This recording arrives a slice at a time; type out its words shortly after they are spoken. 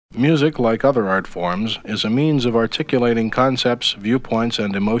Music, like other art forms, is a means of articulating concepts, viewpoints,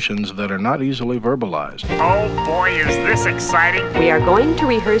 and emotions that are not easily verbalized. Oh boy, is this exciting! We are going to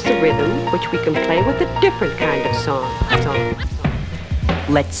rehearse a rhythm which we can play with a different kind of song.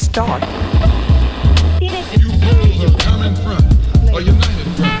 Let's start. You fools of common front or united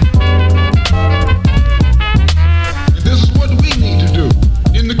front. And this is what we need to do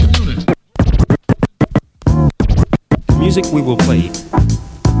in the community. The music we will play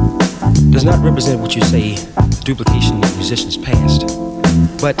does not represent what you say, the duplication of musicians past,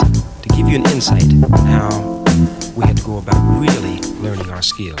 but to give you an insight on how we had to go about really learning our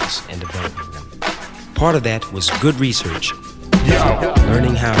skills and developing them. Part of that was good research,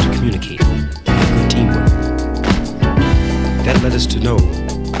 learning how to communicate, good teamwork. That led us to know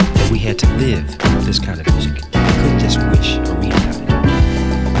that we had to live this kind of music. We couldn't just wish or read about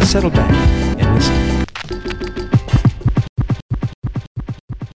it. Now settle back and listen.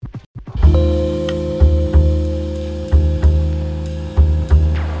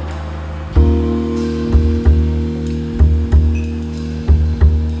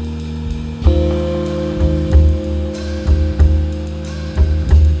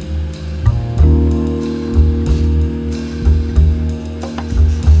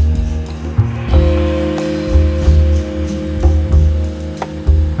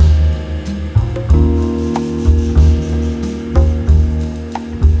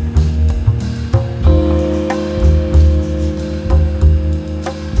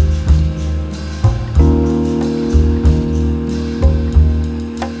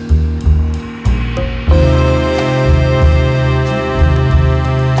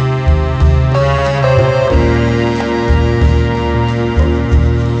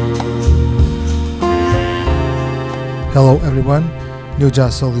 Hello everyone, New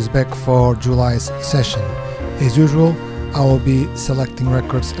Jazz Soul is back for July's session. As usual, I will be selecting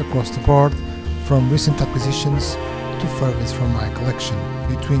records across the board, from recent acquisitions to favorites from my collection.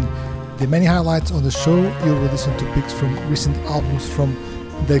 Between the many highlights on the show, you will listen to picks from recent albums from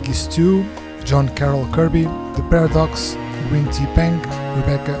Dougie Stew, John Carroll Kirby, The Paradox, Green Tea Peng,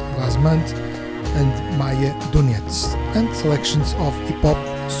 Rebecca Glasmont, and Maya Dunetz, and selections of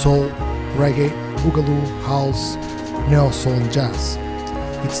hip-hop, soul, reggae, boogaloo, house, neo-soul and jazz.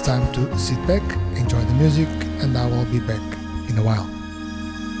 It's time to sit back, enjoy the music, and I will be back in a while.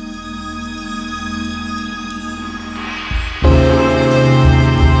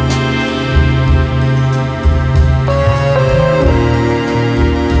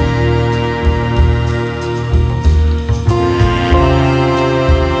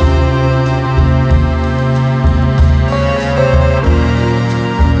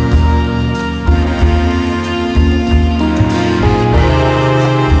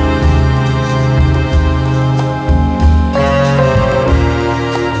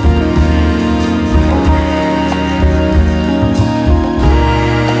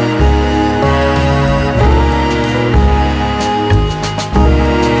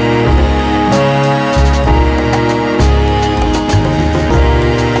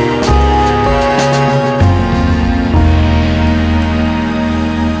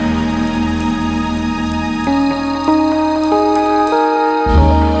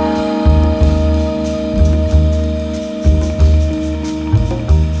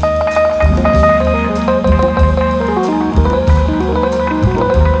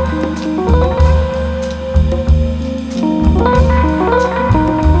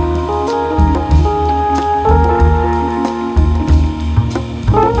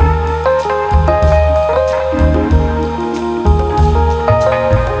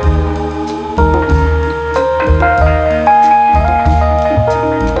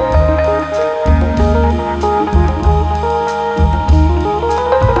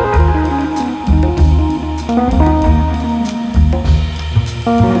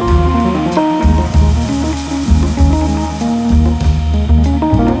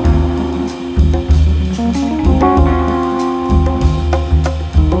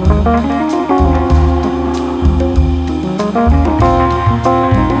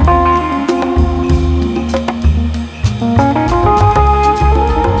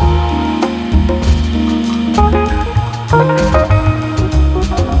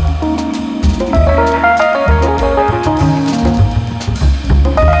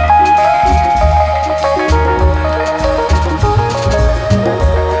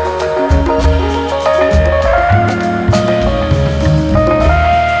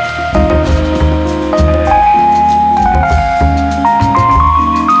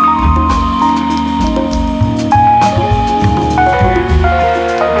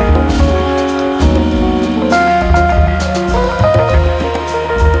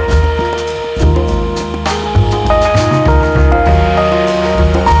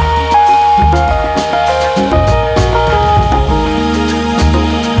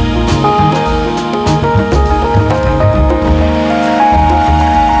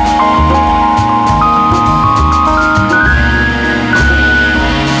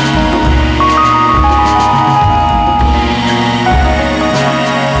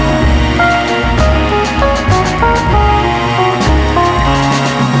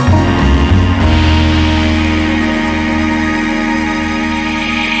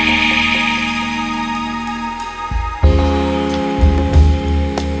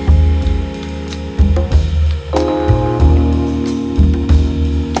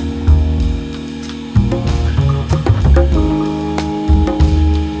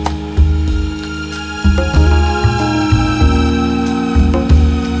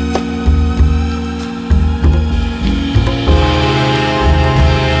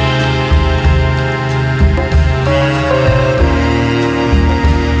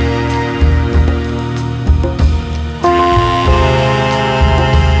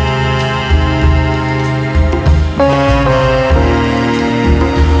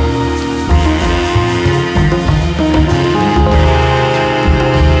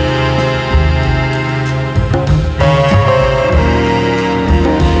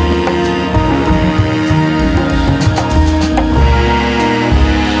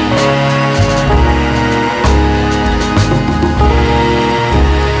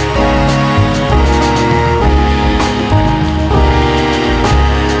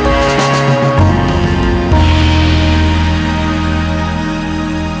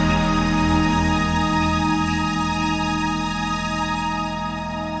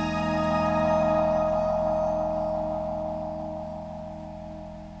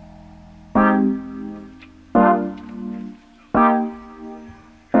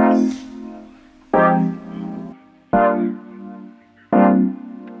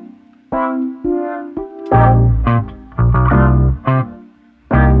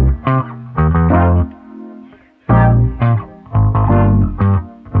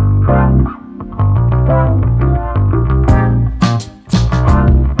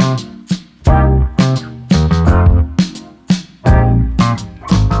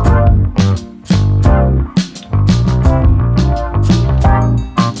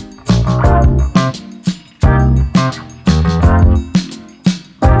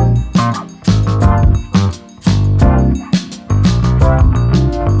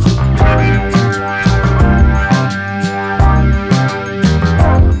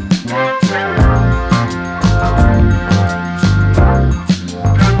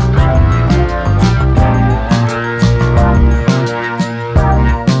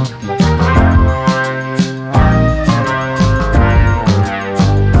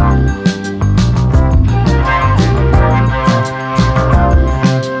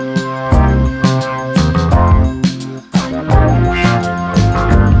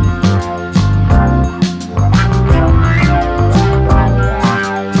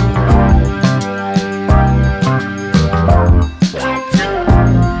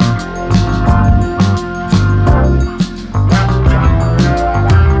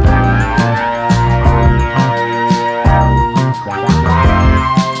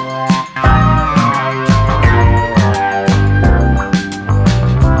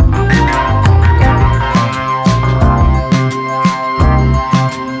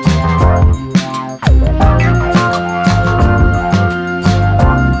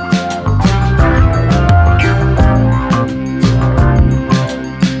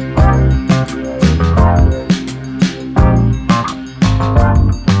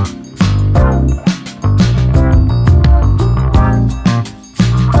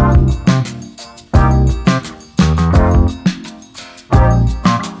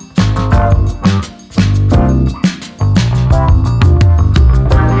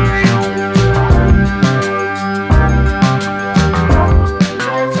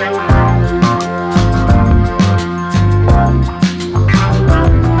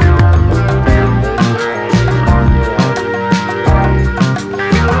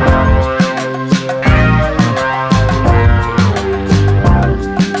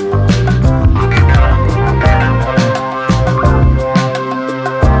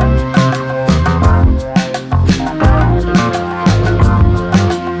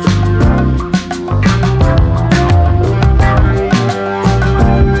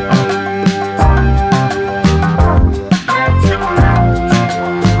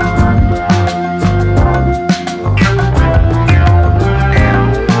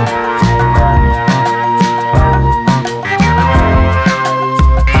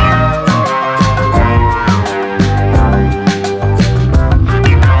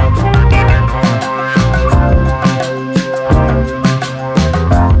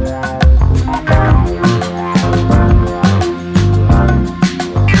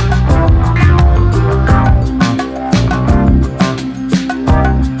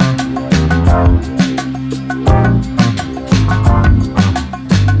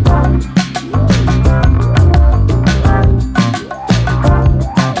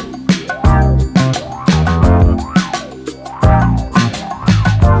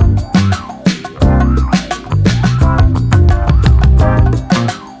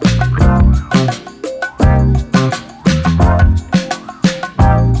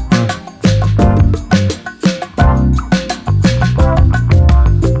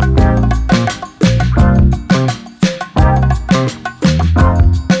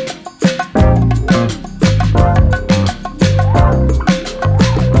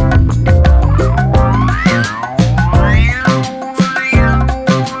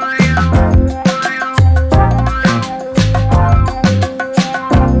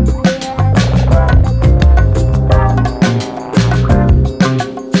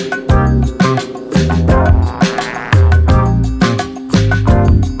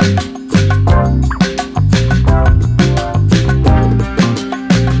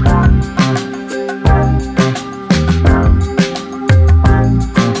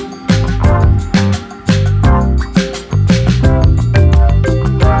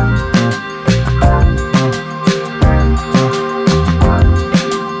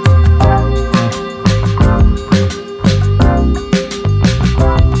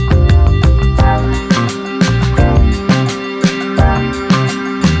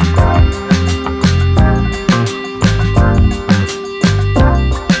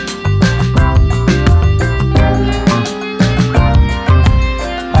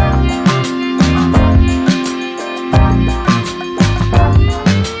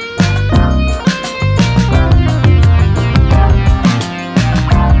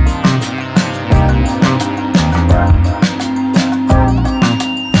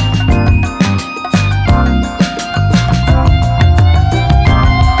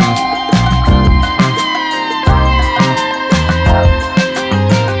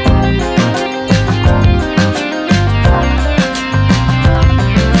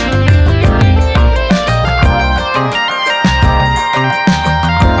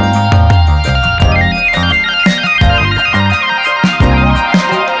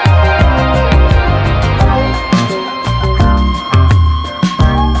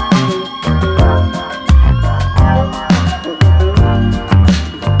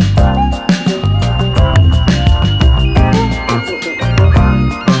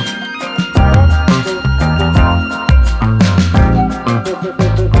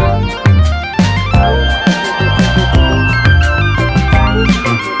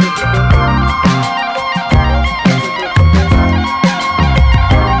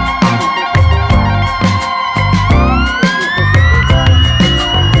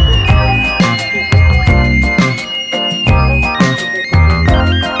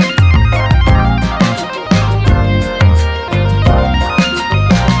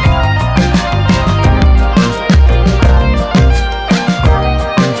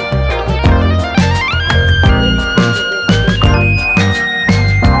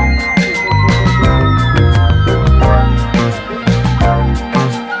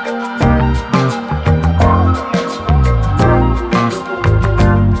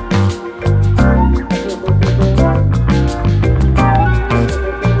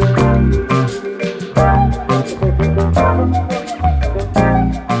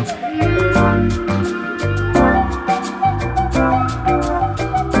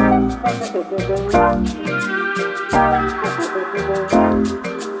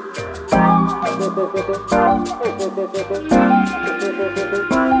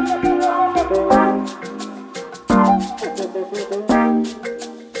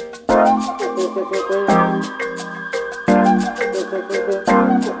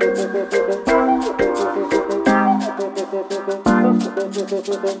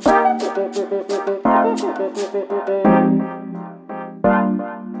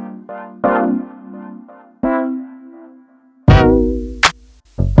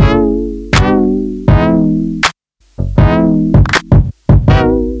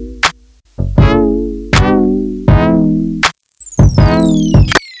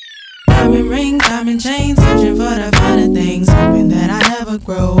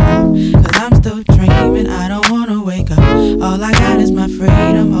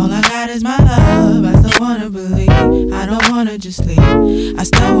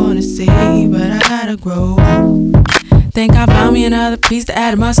 Piece to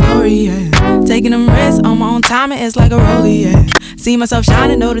add to my story, yeah. Taking them risks on my own time, it's like a rollie, yeah. See myself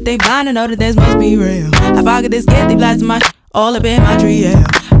shining, know that they blind, and know that this must be real. How far could this get? They blasting my all up in my tree, yeah.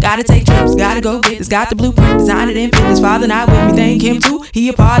 Gotta take trips, gotta go get this. Got the blueprint, designed it in fitness. Father not with me, thank him too. He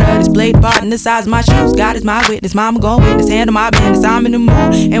a part of this, played part in the size of my shoes. God is my witness, mama gon' witness. Handle my business, I'm in the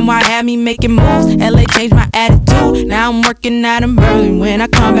mood. And why have me making moves? LA changed my attitude. Now I'm working out in Berlin. When I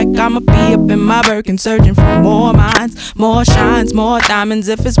come back, I'ma be up in my Birkin, searching for more minds, more shines, more diamonds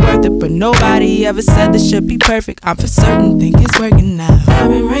if it's worth it. But nobody ever said this should be perfect. I'm for certain, think it's working now.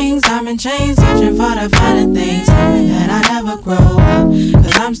 Diamond rings, diamond chains, searching for the finer things, hoping that I never grow up.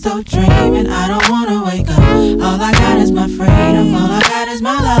 Cause I'm still dreaming, I don't wanna wake up. All I got is my freedom, all I got is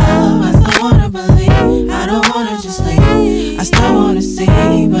my love. I still wanna believe, I don't wanna just leave. I still wanna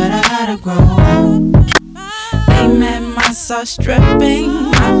see, but I gotta grow up. They met my sauce stripping,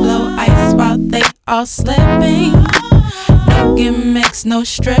 I flow ice while they all slipping. No gimmicks, no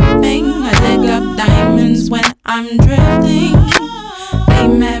stripping, I dig up diamonds when I'm drifting. They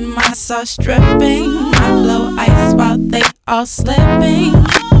met my sauce dripping, I flow ice while they all slipping.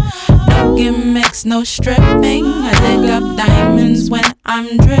 No gimmicks, no stripping, I dig up diamonds when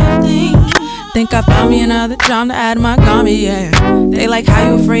I'm drifting. Think I found me another charm to add to my garment, yeah. They like how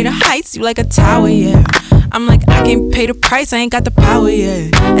you afraid of heights, you like a tower, yeah. I'm like, I can't pay the price, I ain't got the power, yeah.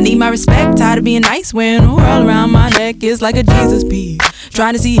 I need my respect, tired of being nice, wearing a world around my neck is like a Jesus piece.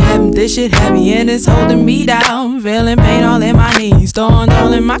 Trying to see heaven, this shit heavy and it's holding me down. Feeling pain all in my knees, thorns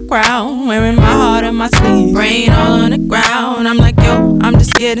all in my crown. Wearing my heart on my sleeve, brain all on the ground. I'm like, yo, I'm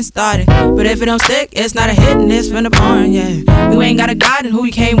just getting started. But if it don't stick, it's not a hit and it's finna burn, yeah. You ain't got a guide and who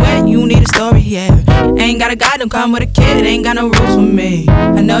you came with, you need a story, yeah. Ain't got a guide, don't come with a kid, ain't got no rules for me.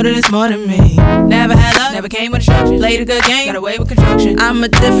 I know that it's more than me. Never had love, never came with instruction. Played a good game, got away with construction. I'm a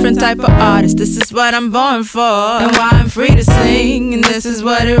different type of artist, this is what I'm born for. And why I'm free to sing, and this is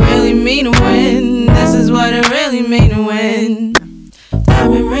what it really mean to win. This is what it really mean to win.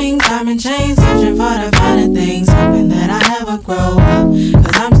 Diamond rings, diamond chains, searching for the finer things, hoping that I never grow up.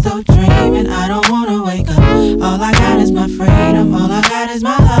 Cause I'm still dreaming, I don't wanna wake up. All I got is my freedom, all I got is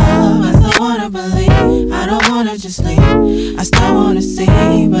my love. I still wanna believe, I don't wanna just leave. I still wanna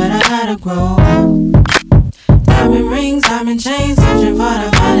see, but I gotta grow up. Diamond rings, diamond chains, searching for the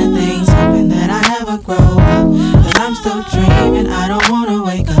finer things, hoping that I never grow up. Cause I'm still dreaming, I don't wanna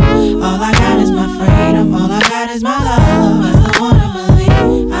wake up. All I got is my freedom, all I got is my love. I still wanna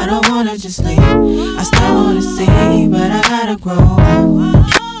believe, I don't wanna just leave. I still wanna see, but I gotta grow up.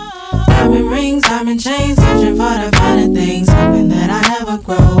 Diamond rings, diamond chains, searching for the finer things, hoping that I never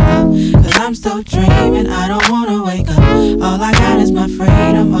grow up. Cause I'm still dreaming, I don't wanna wake up. All I got is my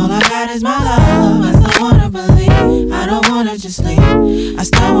freedom, all I got is my love. I still wanna believe, I don't don't wanna just leave. I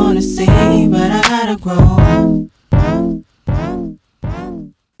still wanna see, but I gotta grow up.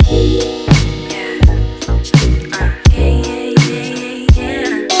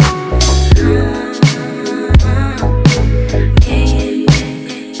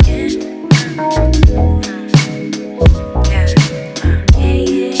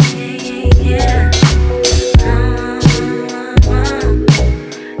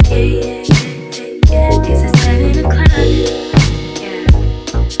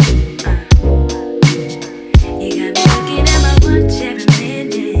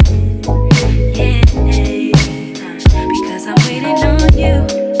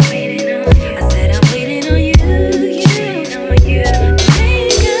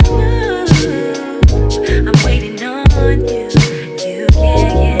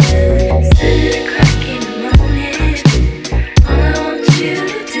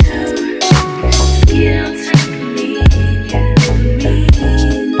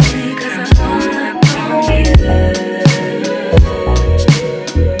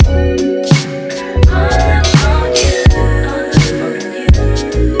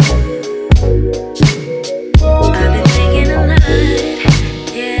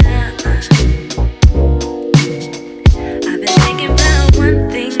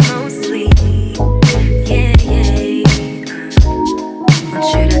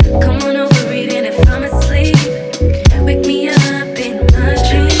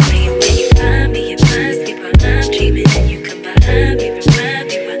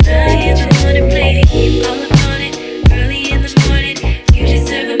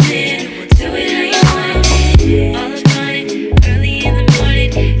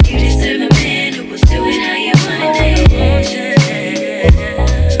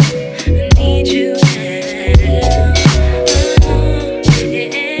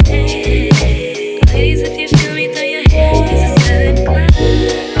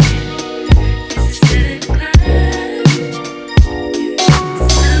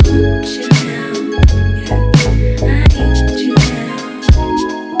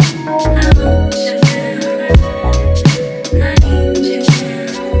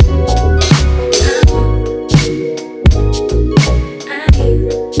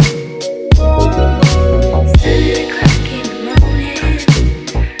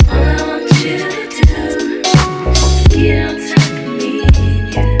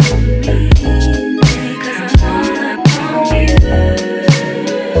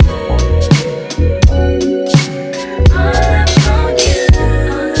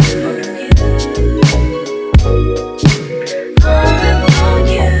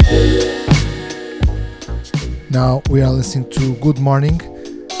 Now we are listening to Good Morning,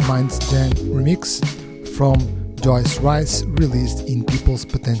 Minds Jam remix from Joyce Rice, released in People's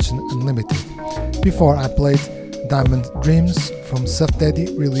Potential Unlimited. Before I played Diamond Dreams from Suf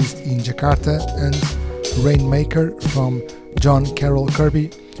Daddy, released in Jakarta, and Rainmaker from John Carroll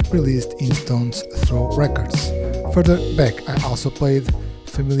Kirby, released in Stone's Throw Records. Further back I also played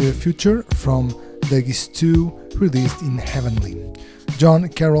Familiar Future from Dougie Stew, released in Heavenly. John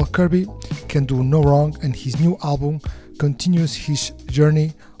Carroll Kirby can do no wrong, and his new album continues his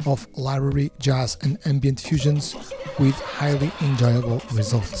journey of library, jazz and ambient fusions with highly enjoyable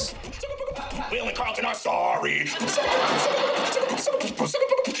results. Will and Carlton are sorry.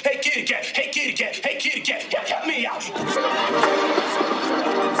 Hey kitty cat, hey kitty cat, hey kitty cat, help me out.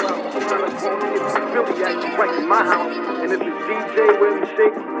 Right in my house, and if it's DJ Willie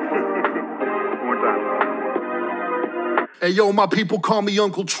Shake, one time. Hey yo, my people call me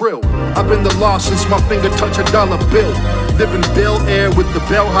Uncle Trill. I've been the law since my finger touch a dollar bill. Live in Bel Air with the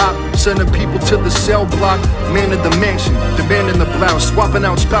bellhop, sending people to the cell block. Man in the mansion, demanding the blouse, swapping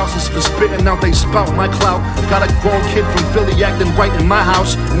out spouses for spitting out they spout. My clout, got a grown kid from Philly acting right in my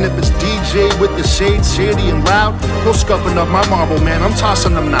house. And if it's DJ with the shades, shady and loud, no scuffing up my marble, man, I'm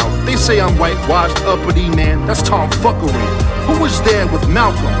tossing them out. They say I'm whitewashed, uppity, man, that's tomfuckery. Who was there with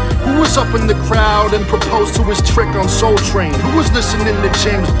Malcolm? Who was up in the crowd and proposed to his trick on Soul Train? Who was listening to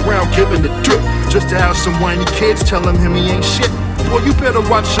James Brown giving the drip just to have some whiny kids telling him he ain't shit? Boy, you better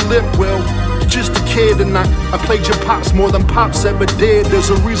watch your lip, Will. You're just a kid and I played your pops more than pops ever did. There's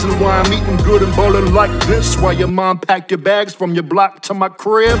a reason why I'm eating good and ballin' like this, while your mom packed your bags from your block to my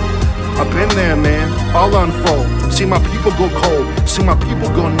crib. I've been there, man, I'll unfold. See my people go cold, see my people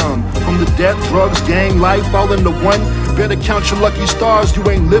go numb. From the death, drugs, gang, life, all into one. Better count your lucky stars, you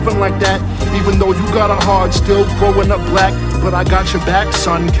ain't living like that. Even though you got a heart, still growing up black. But I got your back,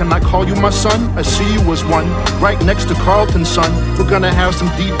 son. Can I call you my son? I see you as one, right next to Carlton, son. We're gonna have some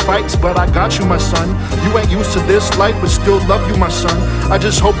deep fights, but I got you, my son. You ain't used to this life, but still love you, my son. I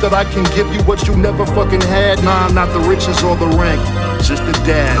just hope that I can give you what you never fucking had. Nah, not the riches or the rank, just the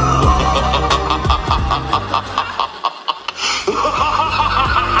dad.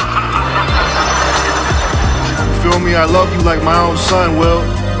 Feel me? I love you like my own son, Will.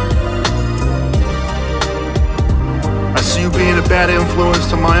 I see you being a bad influence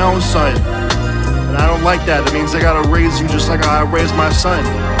to my own son. And I don't like that. It means I gotta raise you just like I raised my son.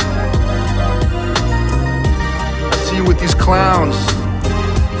 I see you with these clowns.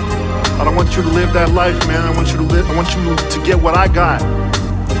 I don't want you to live that life, man. I want you to get what I got.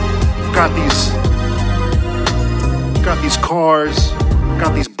 Got these cars,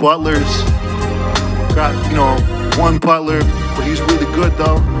 got these butlers. Got, one butler, but he's really good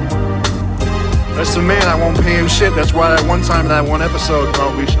though. That's the man, I won't pay him shit. That's why that one time, that one episode,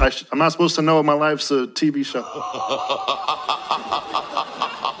 I'm not supposed to know my life's a TV show.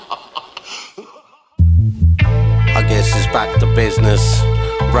 I guess it's back to business,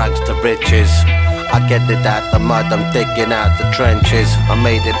 rags to riches. I get it out the mud, I'm digging out the trenches. I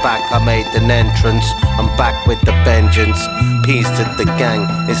made it back, I made an entrance. I'm back with the vengeance. Peace to the gang,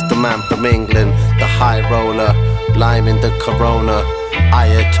 it's the man from England, the high roller, lime in the Corona,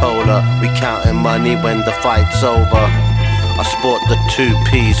 Ayatollah. We counting money when the fight's over. I sport the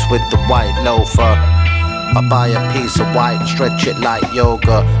two-piece with the white loafer. I buy a piece of white, stretch it like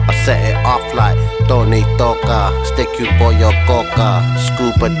yoga. I set it off like Tony Toka, stick you for your coca.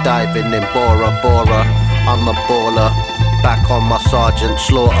 Scuba diving in Bora Bora. I'm a baller, back on my Sergeant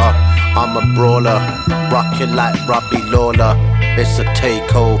Slaughter. I'm a brawler, rockin' like Robbie Lawler. It's a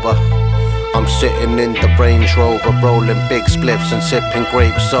takeover. I'm sitting in the Range Rover, rolling big spliffs and sipping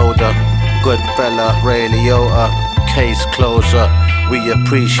grape soda. Good fella, Ray Liotta, case closer. We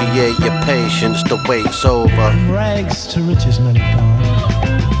appreciate your patience, the wait's over. From rags to riches, men have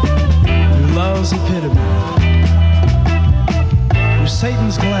gone. Through love's epitome. Through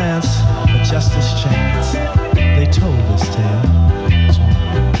Satan's glance, but justice chance. They told this tale.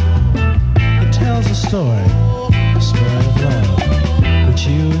 It tells a story of love, which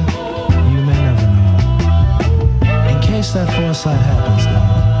you may never know. In case that foresight happens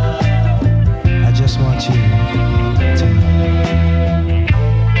now, I just want you to know.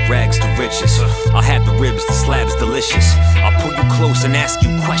 Rags to riches, I'll have the ribs, the slab's delicious. I'll pull you close and ask you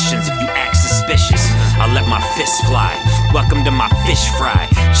questions if you act suspicious. I'll let my fists fly, welcome to my fish fry.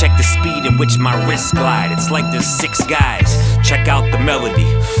 Check the speed in which my wrists glide. It's like there's 6 guys, check out the melody.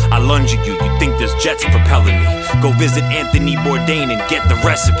 I lunge at you, you think there's jets propelling me. Go visit Anthony Bourdain and get the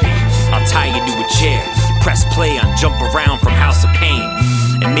recipe. I'll tie you to a chair, press play on Jump Around from House of Pain,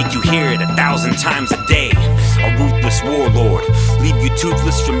 and make you hear it 1,000 times a day. A ruthless warlord, leave you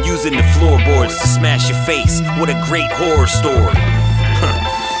toothless from using the floorboards to smash your face. What a great horror story.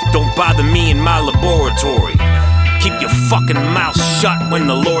 Don't bother me in my laboratory. Keep your fucking mouth shut when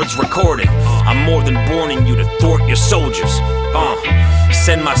the Lord's recording. I'm more than warning you to thwart your soldiers.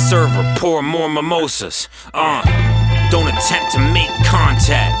 Send my server, pour more mimosas. Don't attempt to make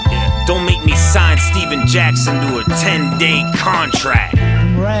contact. Don't make me sign Steven Jackson to a 10-day contract.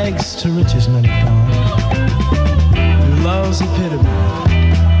 From rags to riches, men have gone. Through love's epitome.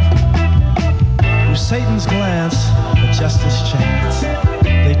 Through Satan's glance, but justice chance.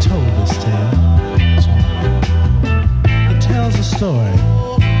 They told this tale. It tells a story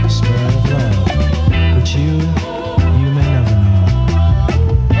of love, which you may never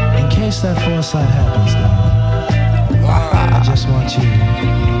know. In case that foresight happens now, I just want you to know.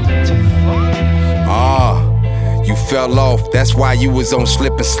 You fell off, that's why you was on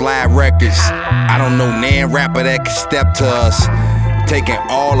Slip and Slide Records. I don't know nan rapper that can step to us. Taking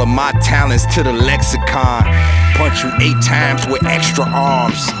all of my talents to the lexicon. Punch you 8 times with extra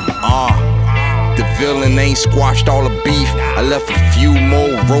arms. The villain ain't squashed all the beef. I left a few more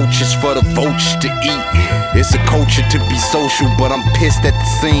roaches for the vultures to eat. It's a culture to be social, but I'm pissed at the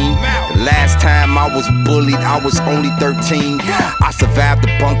scene. The last time I was bullied, I was only 13. I survived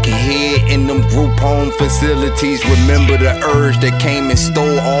the Bunkerhead in them group home facilities. Remember the urge that came and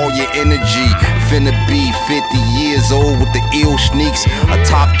stole all your energy. Finna be 50 years years old with the ill sneaks. A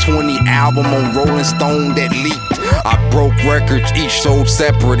top 20 album on Rolling Stone that leaked. I broke records, each sold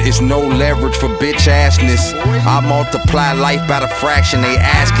separate. It's no leverage for bitch assness. I multiply life by the fraction. They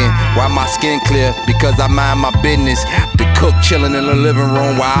asking why my skin clear, because I mind my business. The cook chilling in the living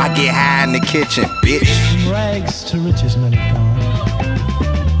room while I get high in the kitchen, bitch. From rags to riches, men have gone.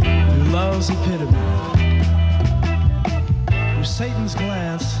 Through love's epitome. Through Satan's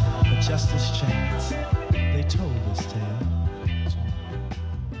glance for justice chance. They told this tale.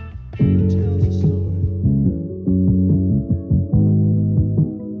 It tells a story.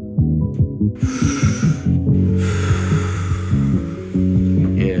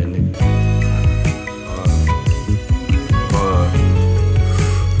 Yeah, nigga.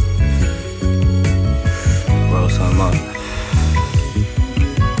 Roll some up.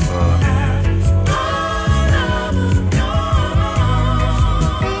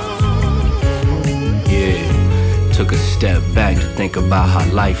 Took a step back to think about how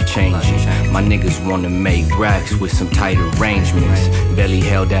life changing. My niggas wanna make racks with some tight arrangements. Belly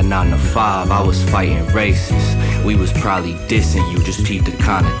held that 9 to 5, I was fighting racists. We was probably dissing you, just peep the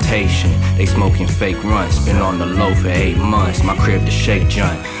connotation. They smoking fake runs, been on the low for 8 months. My crib the shake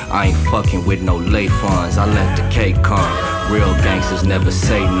joint, I ain't fucking with no lay funds. I let the cake come, real gangsters never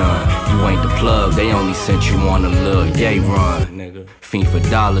say none. You ain't the plug, they only sent you on a little yay run. Fiend for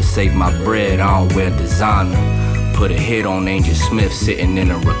dollars, save my bread, I don't wear designer. Put a hit on Angel Smith sitting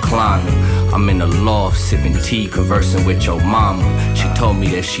in a recliner. I'm in the loft sipping tea, conversing with your mama. She told me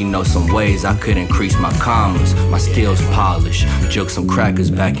that she knows some ways I could increase my commas. My skills polished, juked some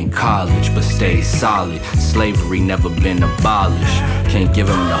crackers back in college, but stayed solid. Slavery never been abolished. Can't give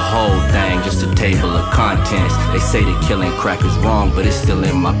them the whole thing, just a table of contents. They say that killing crack is wrong, but it's still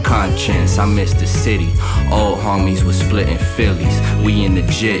in my conscience. I miss the city, old homies was splitting Phillies. We in the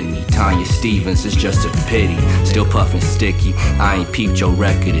jitney, Tanya Stevens is just a pity. Still puffin' sticky, I ain't peeped your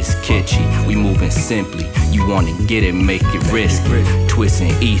record, it's kitschy. We moving simply, you wanna get it, make it risky.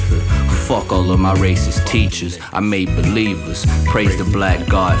 Twisting ether, fuck all of my racist teachers. I made believers, praise the black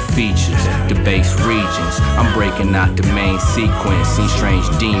God features. The base regions, I'm breaking out the main sequence. Seen strange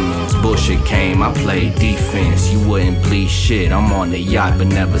demons, bullshit came, I played defense. You wouldn't bleed shit, I'm on the yacht but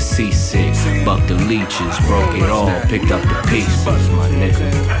never seasick. Buck the leeches, broke it all, picked up the pieces, my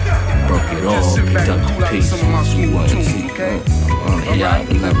nigga. Broke it all, picked up the pieces. You wouldn't see, I'm on the yacht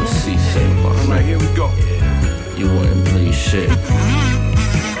but never seasick, my nigga. Yeah, you wouldn't bleed shit.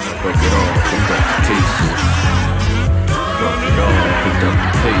 Broke it all, picked up the pieces. Broke it all, picked up the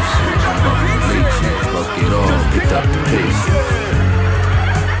pieces. Buck the leeches, broke it all, picked up the pieces.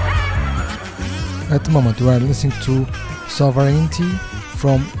 At the moment we are listening to Sovereignty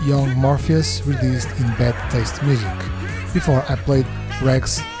from Young Morpheus, released in Bad Taste Music. Before I played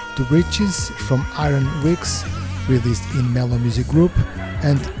Rags to Riches from Iron Wicks, released in Mellow Music Group,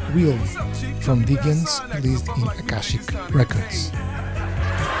 and Will from Vegans, released in Akashic Records.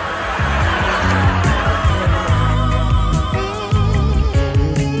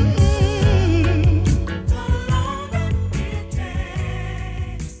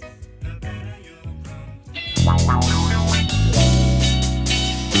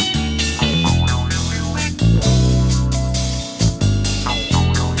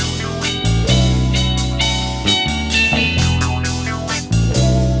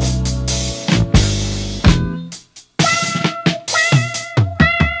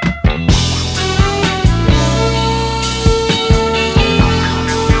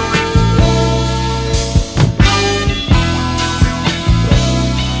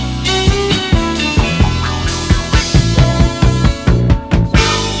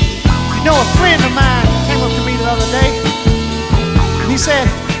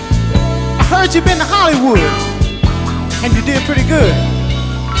 You've been to Hollywood and you did pretty good.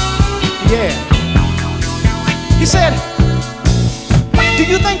 Yeah. He said, do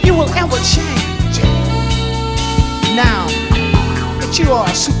you think you will ever change now that you are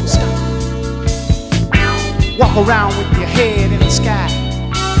a superstar? Walk around with your head in the sky,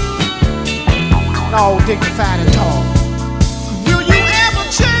 all dignified and tall. Will you ever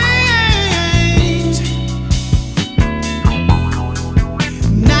change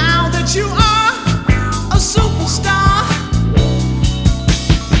now that you are superstar?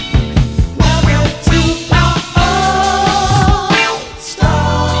 Welcome to our all-star.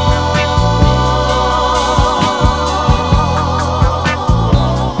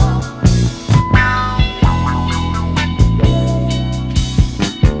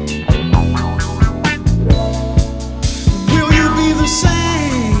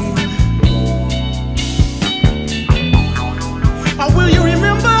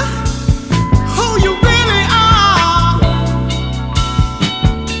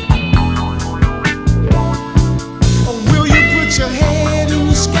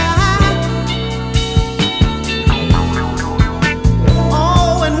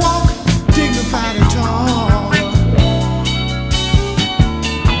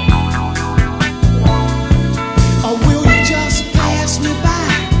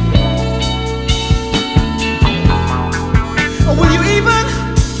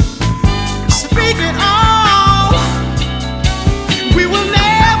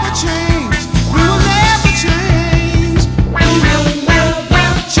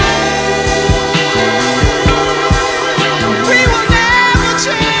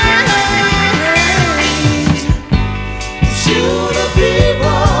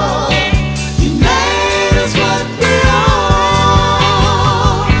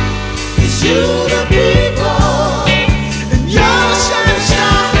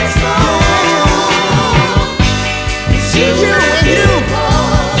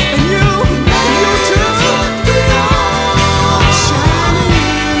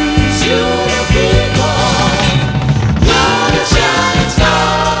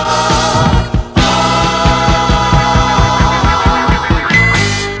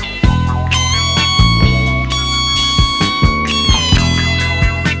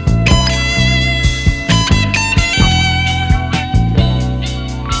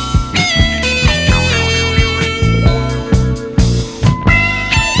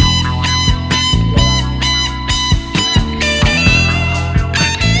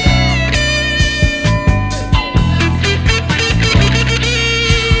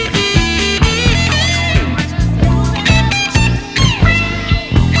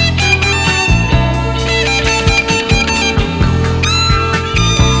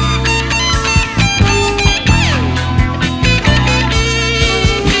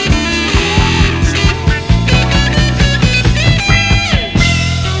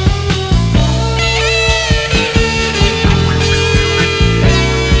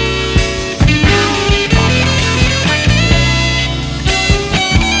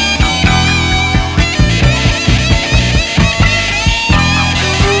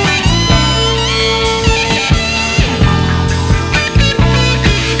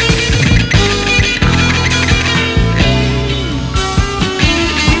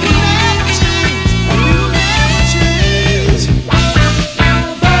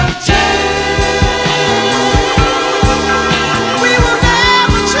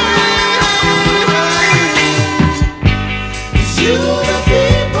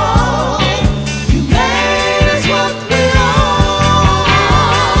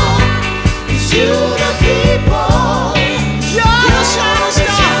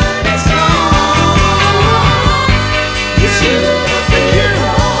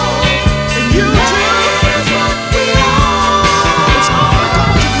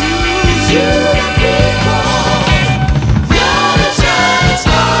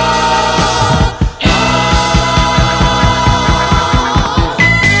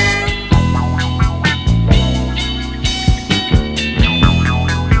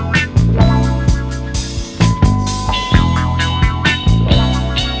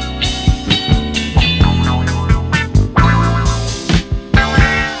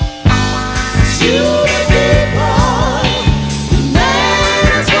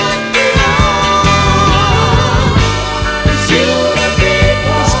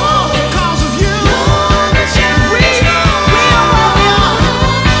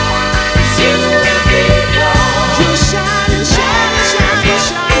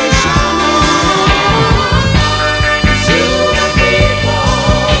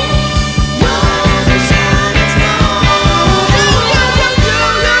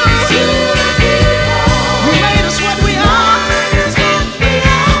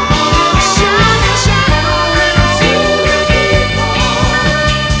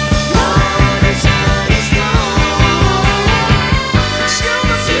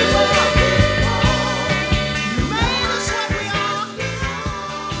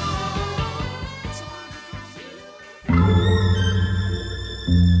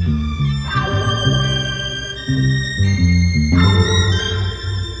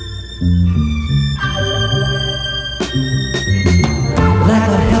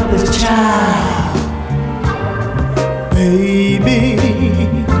 was a child, baby,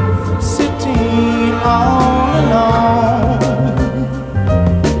 sitting all alone,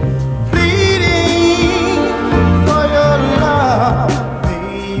 pleading for your love,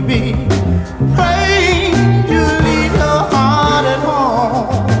 baby, praying you leave your heart at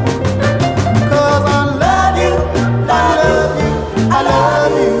home. 'Cause I love you, I love you, I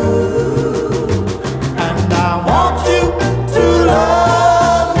love you, and I want you to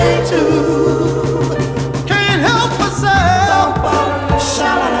love me too. Can't help myself,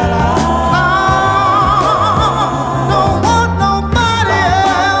 sha-la-la-la. Don't want nobody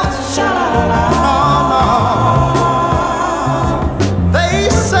else, sha-la-la-la. They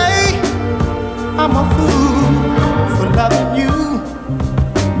say I'm a fool for loving you.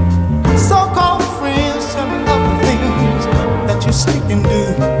 So-called friends tell me other things that you say and do,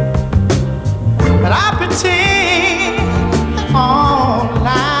 but I pretend all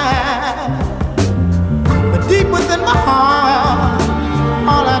lie. But deep within my heart,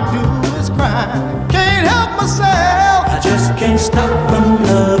 all I do is cry. Can't help myself, I just can't stop from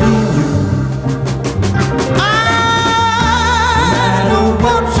loving you. I don't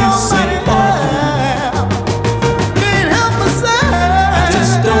want nobody else. Can't help myself, I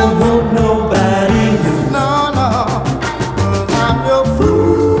just don't want nobody new. No, no, 'cause I'm your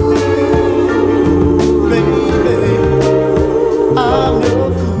fool, baby. I'm your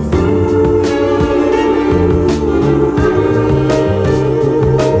fool.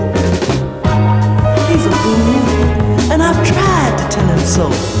 He's a fool, and I've tried to tell him so.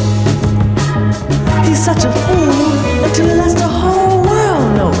 He's such a fool until he lets the whole world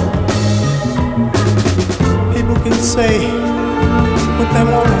know. People can say what they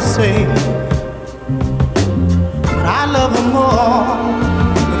want to say, but I love him more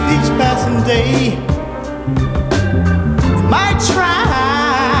with each passing day. They might try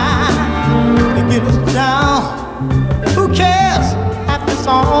to get us down. Who cares? After it's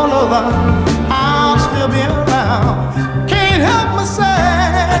all over, I'll still be around. Can't help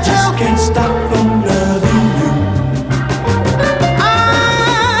myself, I just can't stop from loving you. I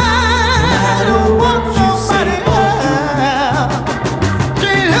don't want nobody else.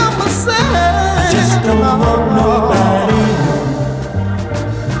 Can't help myself, I just don't want nobody new.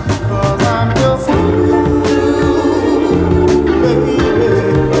 'Cause I'm your fool, baby.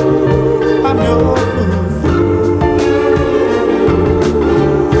 I'm your fool.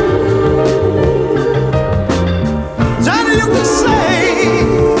 Johnny, you can say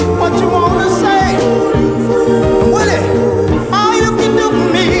what you want to say. Willie, all you can do for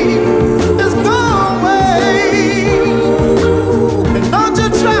me is go away. And don't you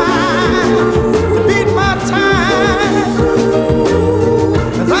try to beat my time.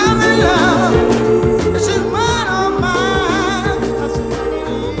 'Cause I'm in love, and she's mine on mine. That's the way it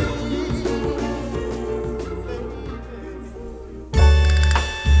is.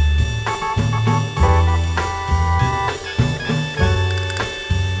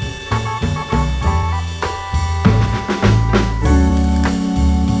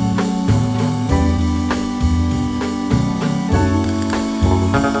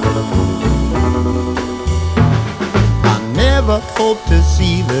 I never hoped to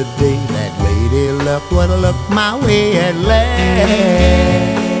see the day that Lady Luck would look my way at last.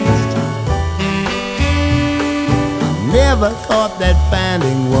 I never thought that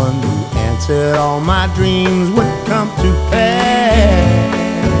finding one who answered all my dreams would come to pass.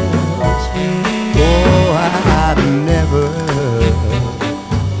 Oh, I'd never,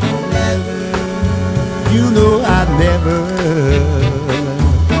 you know I'd never,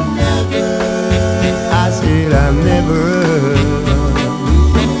 I said I've never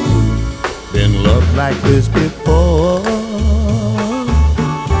been loved like this before.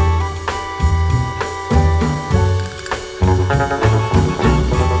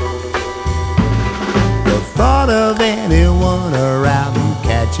 The thought of anyone around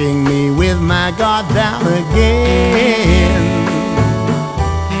catching me with my guard down again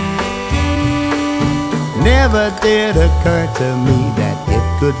never did occur to me that it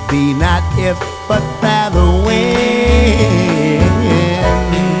could be not if but rather when.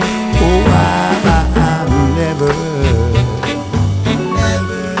 Oh, I'd never,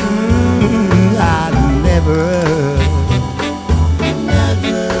 I'd never,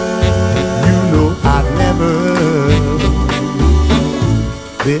 you know I'd never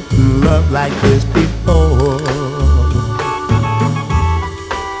been in love like this before.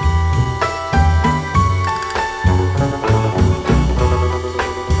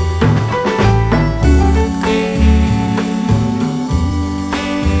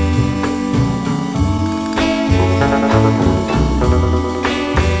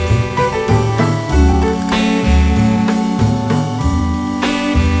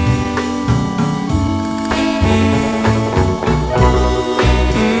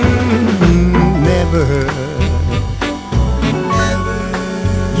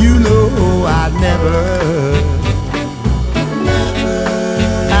 You know I've never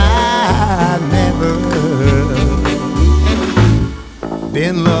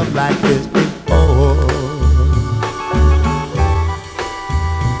been loved like this before.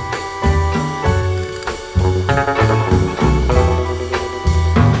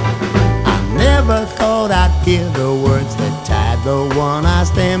 I never thought I'd hear the words that tied the one I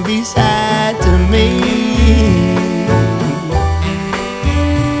stand beside to me.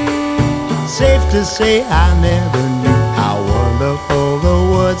 Safe to say I never knew how wonderful the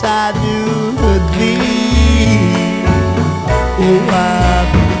words I do could be. Oh,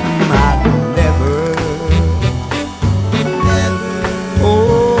 I've never,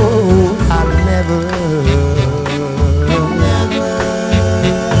 oh, I've never,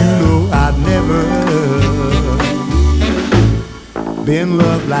 you know I've never been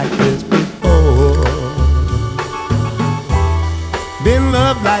loved like this before. Been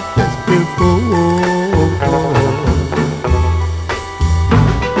loved like this before.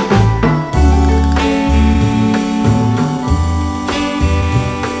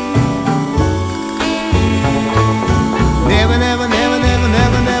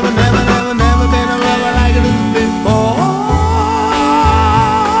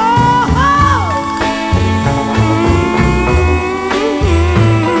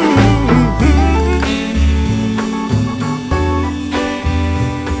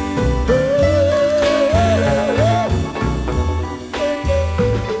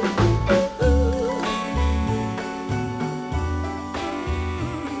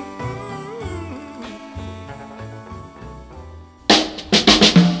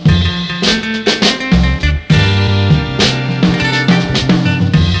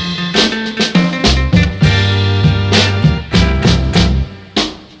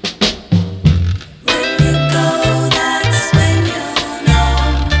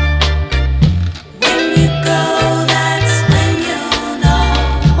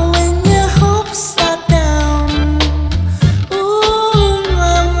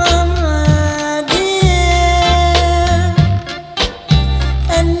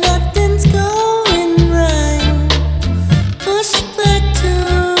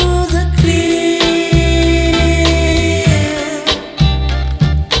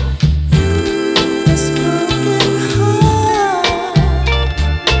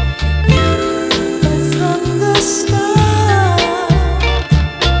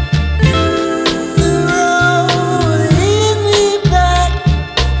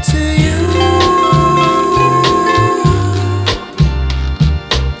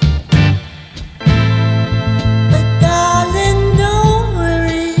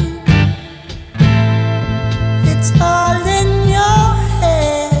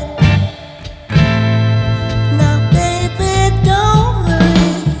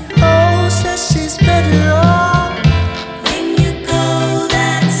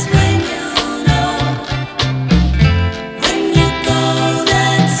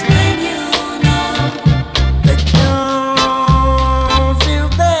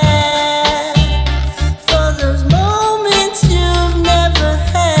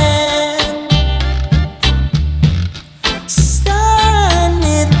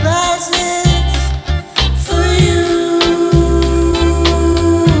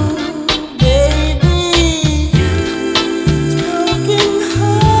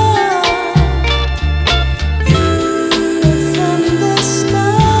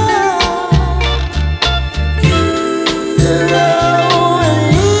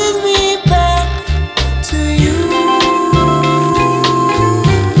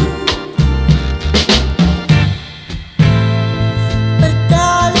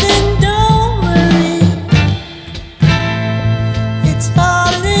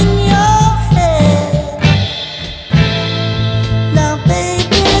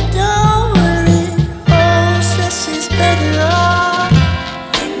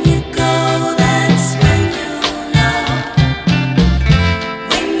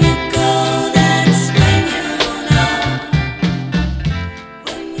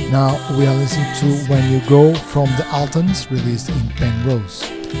 Now we are listening to When You Go from the Altons, released in Penrose.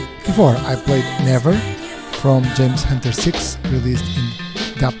 Before I played Never from James Hunter 6, released in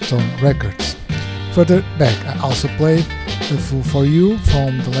Daptone Records. Further back I also played A Fool For You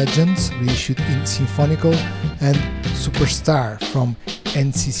from The Legends, reissued in Symphonical, and Superstar from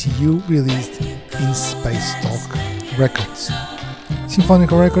NCCU, released in Space Talk Records.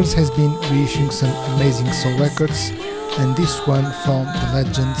 Symphonical Records has been reissuing some amazing soul records, and this one from The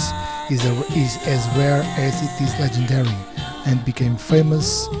Legends is as rare as it is legendary, and became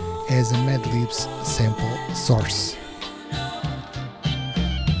famous as a Mad Libs sample source.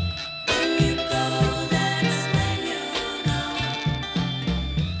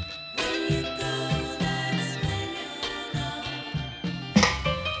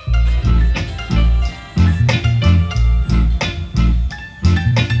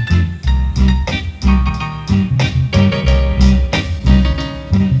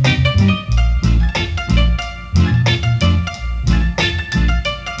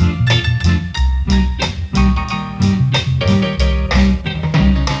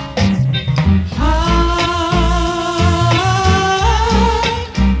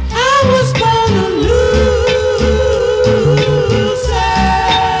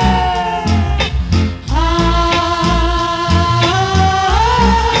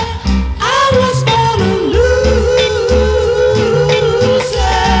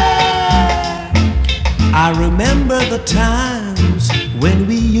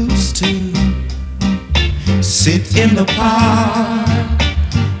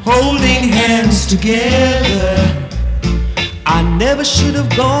 holding hands together. I never should have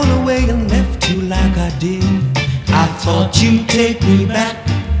gone away and left you like I did. I thought you'd take me back,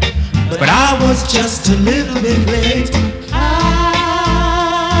 but I was just a little bit late.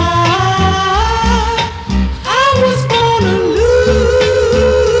 I was born a loser.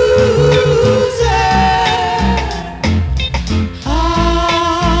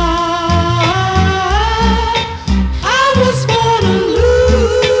 I was born a loser.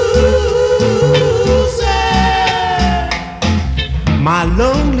 My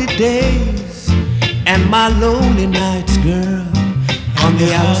lonely days and my lonely nights, girl, on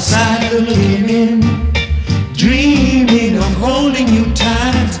the outside looking in, dreaming of holding you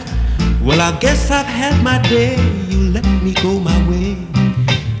tight. Well, I guess I've had my day, you let me go my way.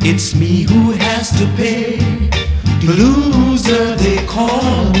 It's me who has to pay, the loser they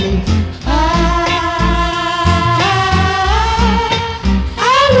call me.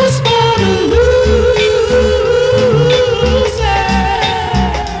 I was born a loser.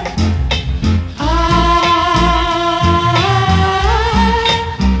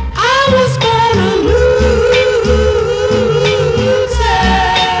 I was born a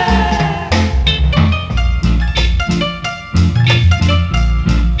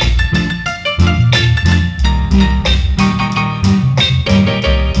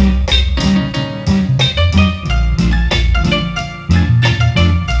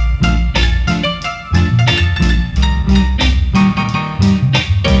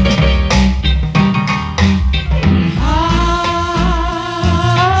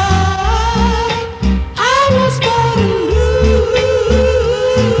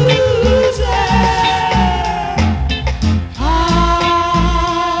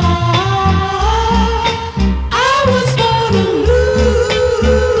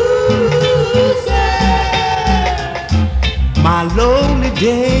my lonely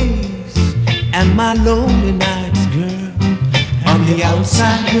days and my lonely nights, girl, on the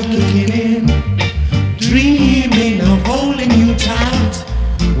outside looking in, dreaming of holding you tight.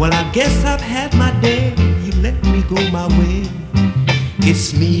 Well, I guess I've had my day, you let me go my way.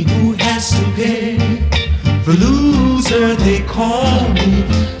 It's me who has to pay, the loser they call me.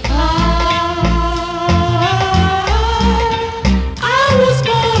 I was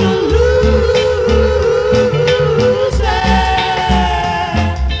born a loser.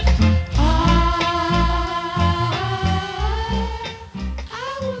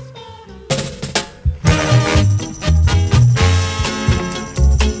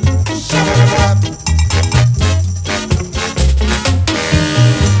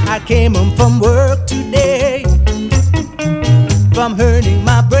 I came home from work today, from earning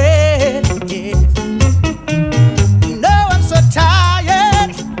my bread. Yes. You know I'm so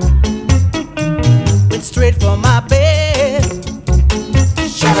tired, went straight for my bed.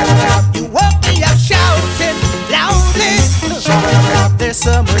 You woke me up shouting loudly, there's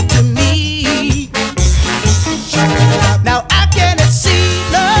someone to me. Now I cannot see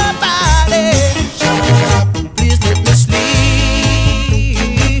nobody, please let me sleep.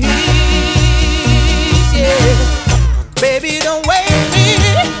 Baby, don't wake me,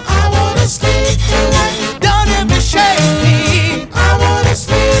 I wanna sleep tonight. Don't ever shake me, I wanna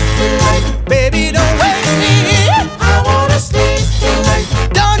sleep tonight. Baby, don't wake me, I wanna sleep tonight.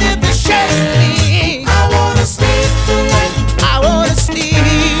 Don't ever shake me, I wanna sleep tonight. I wanna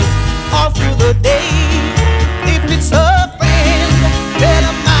sleep all through the day. If it's open, then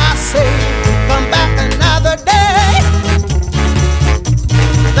I might say, come back another day.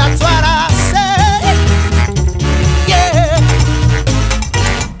 That's what I say, yeah.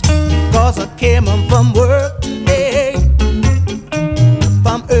 'Cause I came home from work today,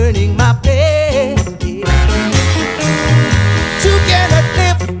 from earning my pay. Together,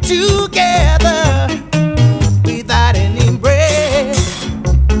 live together, without any break.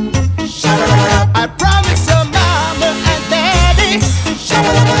 I promise your mama and daddy,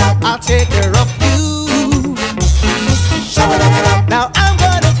 I'll take care of you. Now I'm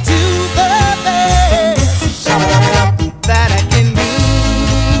gonna do the best that I can do.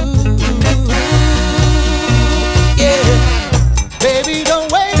 Yeah, baby, don't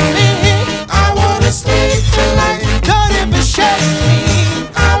wake me, I wanna sleep tonight. Don't ever shake me,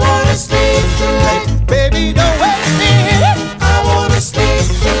 I wanna sleep.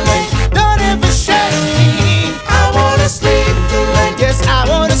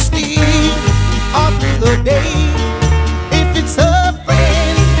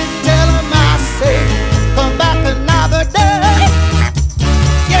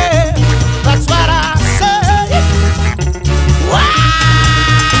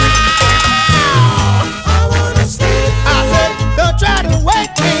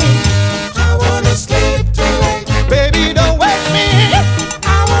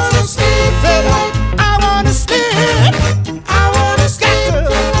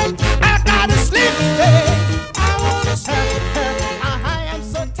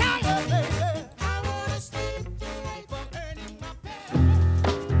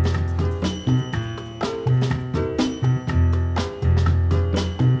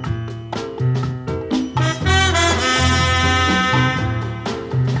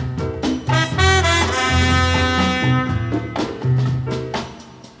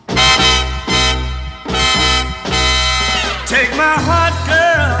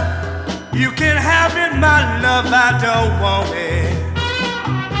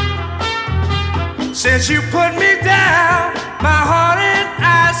 Since you put me down, my heart and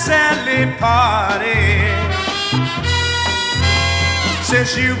I sadly parted.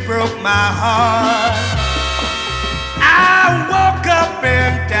 Since you broke my heart, I walk up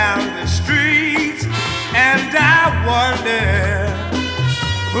and down the streets, and I wonder,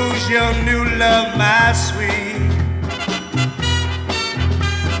 who's your new love, my sweet?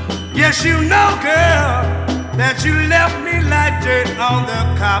 Yes, you know, girl, that you left me like dirt on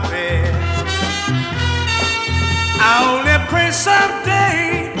the carpet. I only pray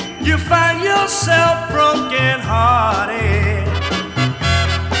someday you find yourself broken hearted.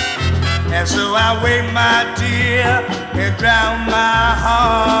 And so I wait, my dear, and drown my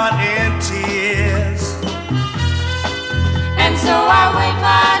heart in tears. And so I wait,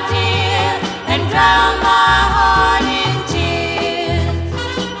 my dear, and drown my heart in tears.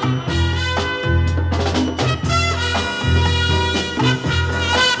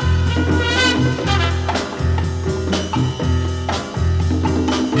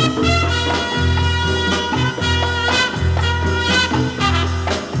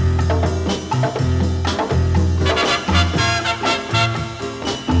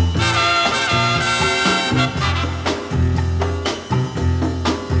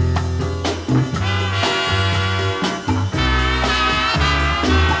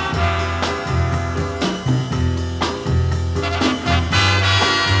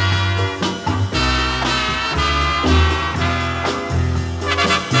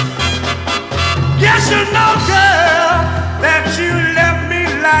 You know, girl, that you left me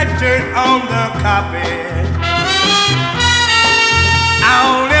like dirt on the carpet.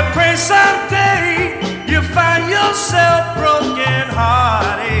 I only pray someday you find yourself broken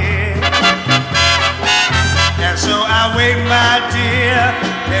hearted. And so I wait, my dear,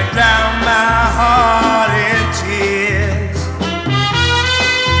 and drown my heart in tears.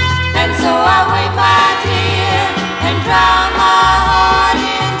 And so I wait, my dear, and drown my heart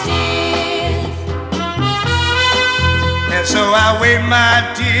in tears. And so I wait, my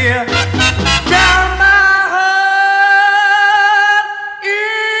dear, drown my heart in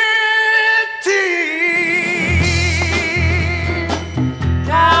tears.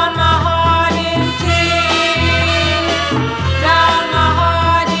 Drown my heart in tears. Drown my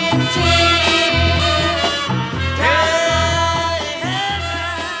heart in tears.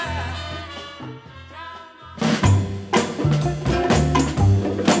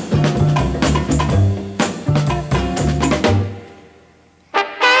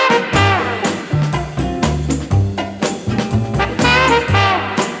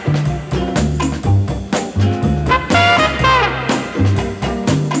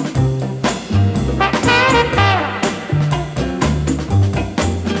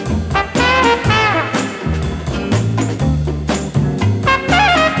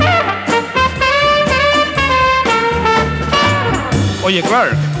 Oye,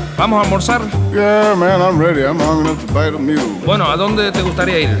 Clark, ¿vamos a almorzar? Yeah, man, I'm ready. I'm hungry enough to bite a mule. Bueno, ¿a dónde te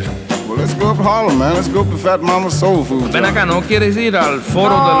gustaría ir? Well, let's go up to Harlem, man. Let's go up to Fat Mama's Soul Food. Ven acá, ¿no quieres ir al foro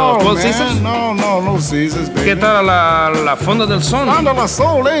de los Little Caesars? No Caesars, baby. ¿Qué tal la Fonda del Sol? Fonda del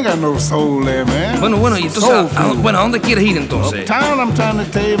Sol, they ain't got no soul there, man. Bueno, y entonces, ¿a dónde quieres ir entonces? Uptown, I'm trying to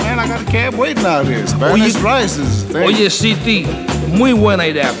tell you, man, I got a cab waiting out here. Spanish rice is thing. Oye, CT, muy buena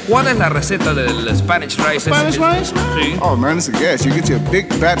idea. ¿Cuál es la receta del Spanish rice? Spanish rice, man? Sí. Oh, man, it's a gas. You get your big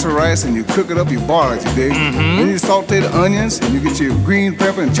batch of rice and you cook it up, you boil it, you dig? Then you saute the onions and you get your green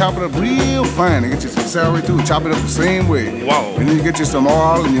pepper and chop it up real fine. And get you some celery too and chop it up the same way. Wow. And then you get you some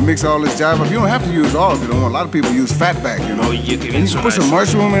oil and you mix all this jive up. You don't have to use oil if you don't want. A lot of people use fatback, you know. Oye, qué bien. And you put some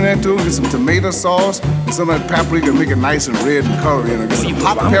mushroom in there too, get some tomato sauce and some of that paprika and make it nice and red and color, you know. Get some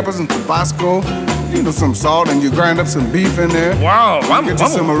hot peppers and Tabasco, you know, some salt, and you grind up some beef in there. Wow, Get you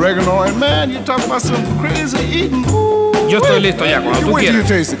some oregano, and man, you talk about some crazy eating. Ooh, yo estoy listo ya, cuando tú wait till quieras.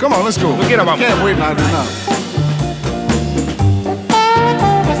 you taste it. Come on, let's go. Tú quieras, vamos. Can't wait now.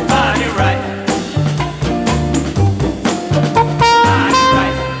 Body right.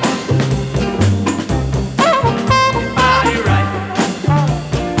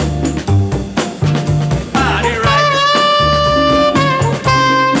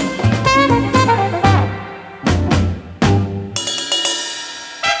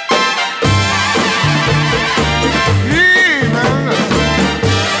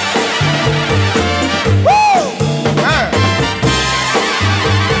 Woo!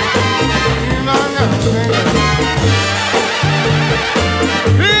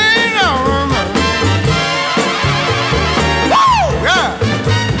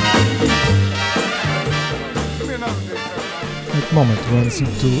 moment runs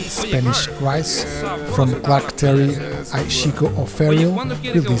into Spanish Rice from Clark Terry I Chico O'Farrill,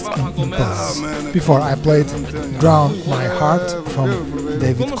 released in Impulse. Before I played Drown My Heart from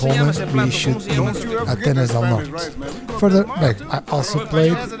David Coleman, reissued in Atenas del Norte. Further back I also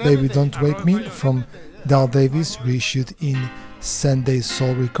played Baby Don't Wake Me from Dal Davis, reissued in Sunday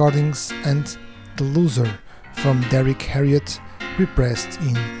Soul Recordings, and The Loser from Derek Harriott, repressed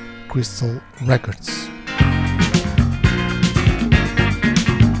in Crystal Records.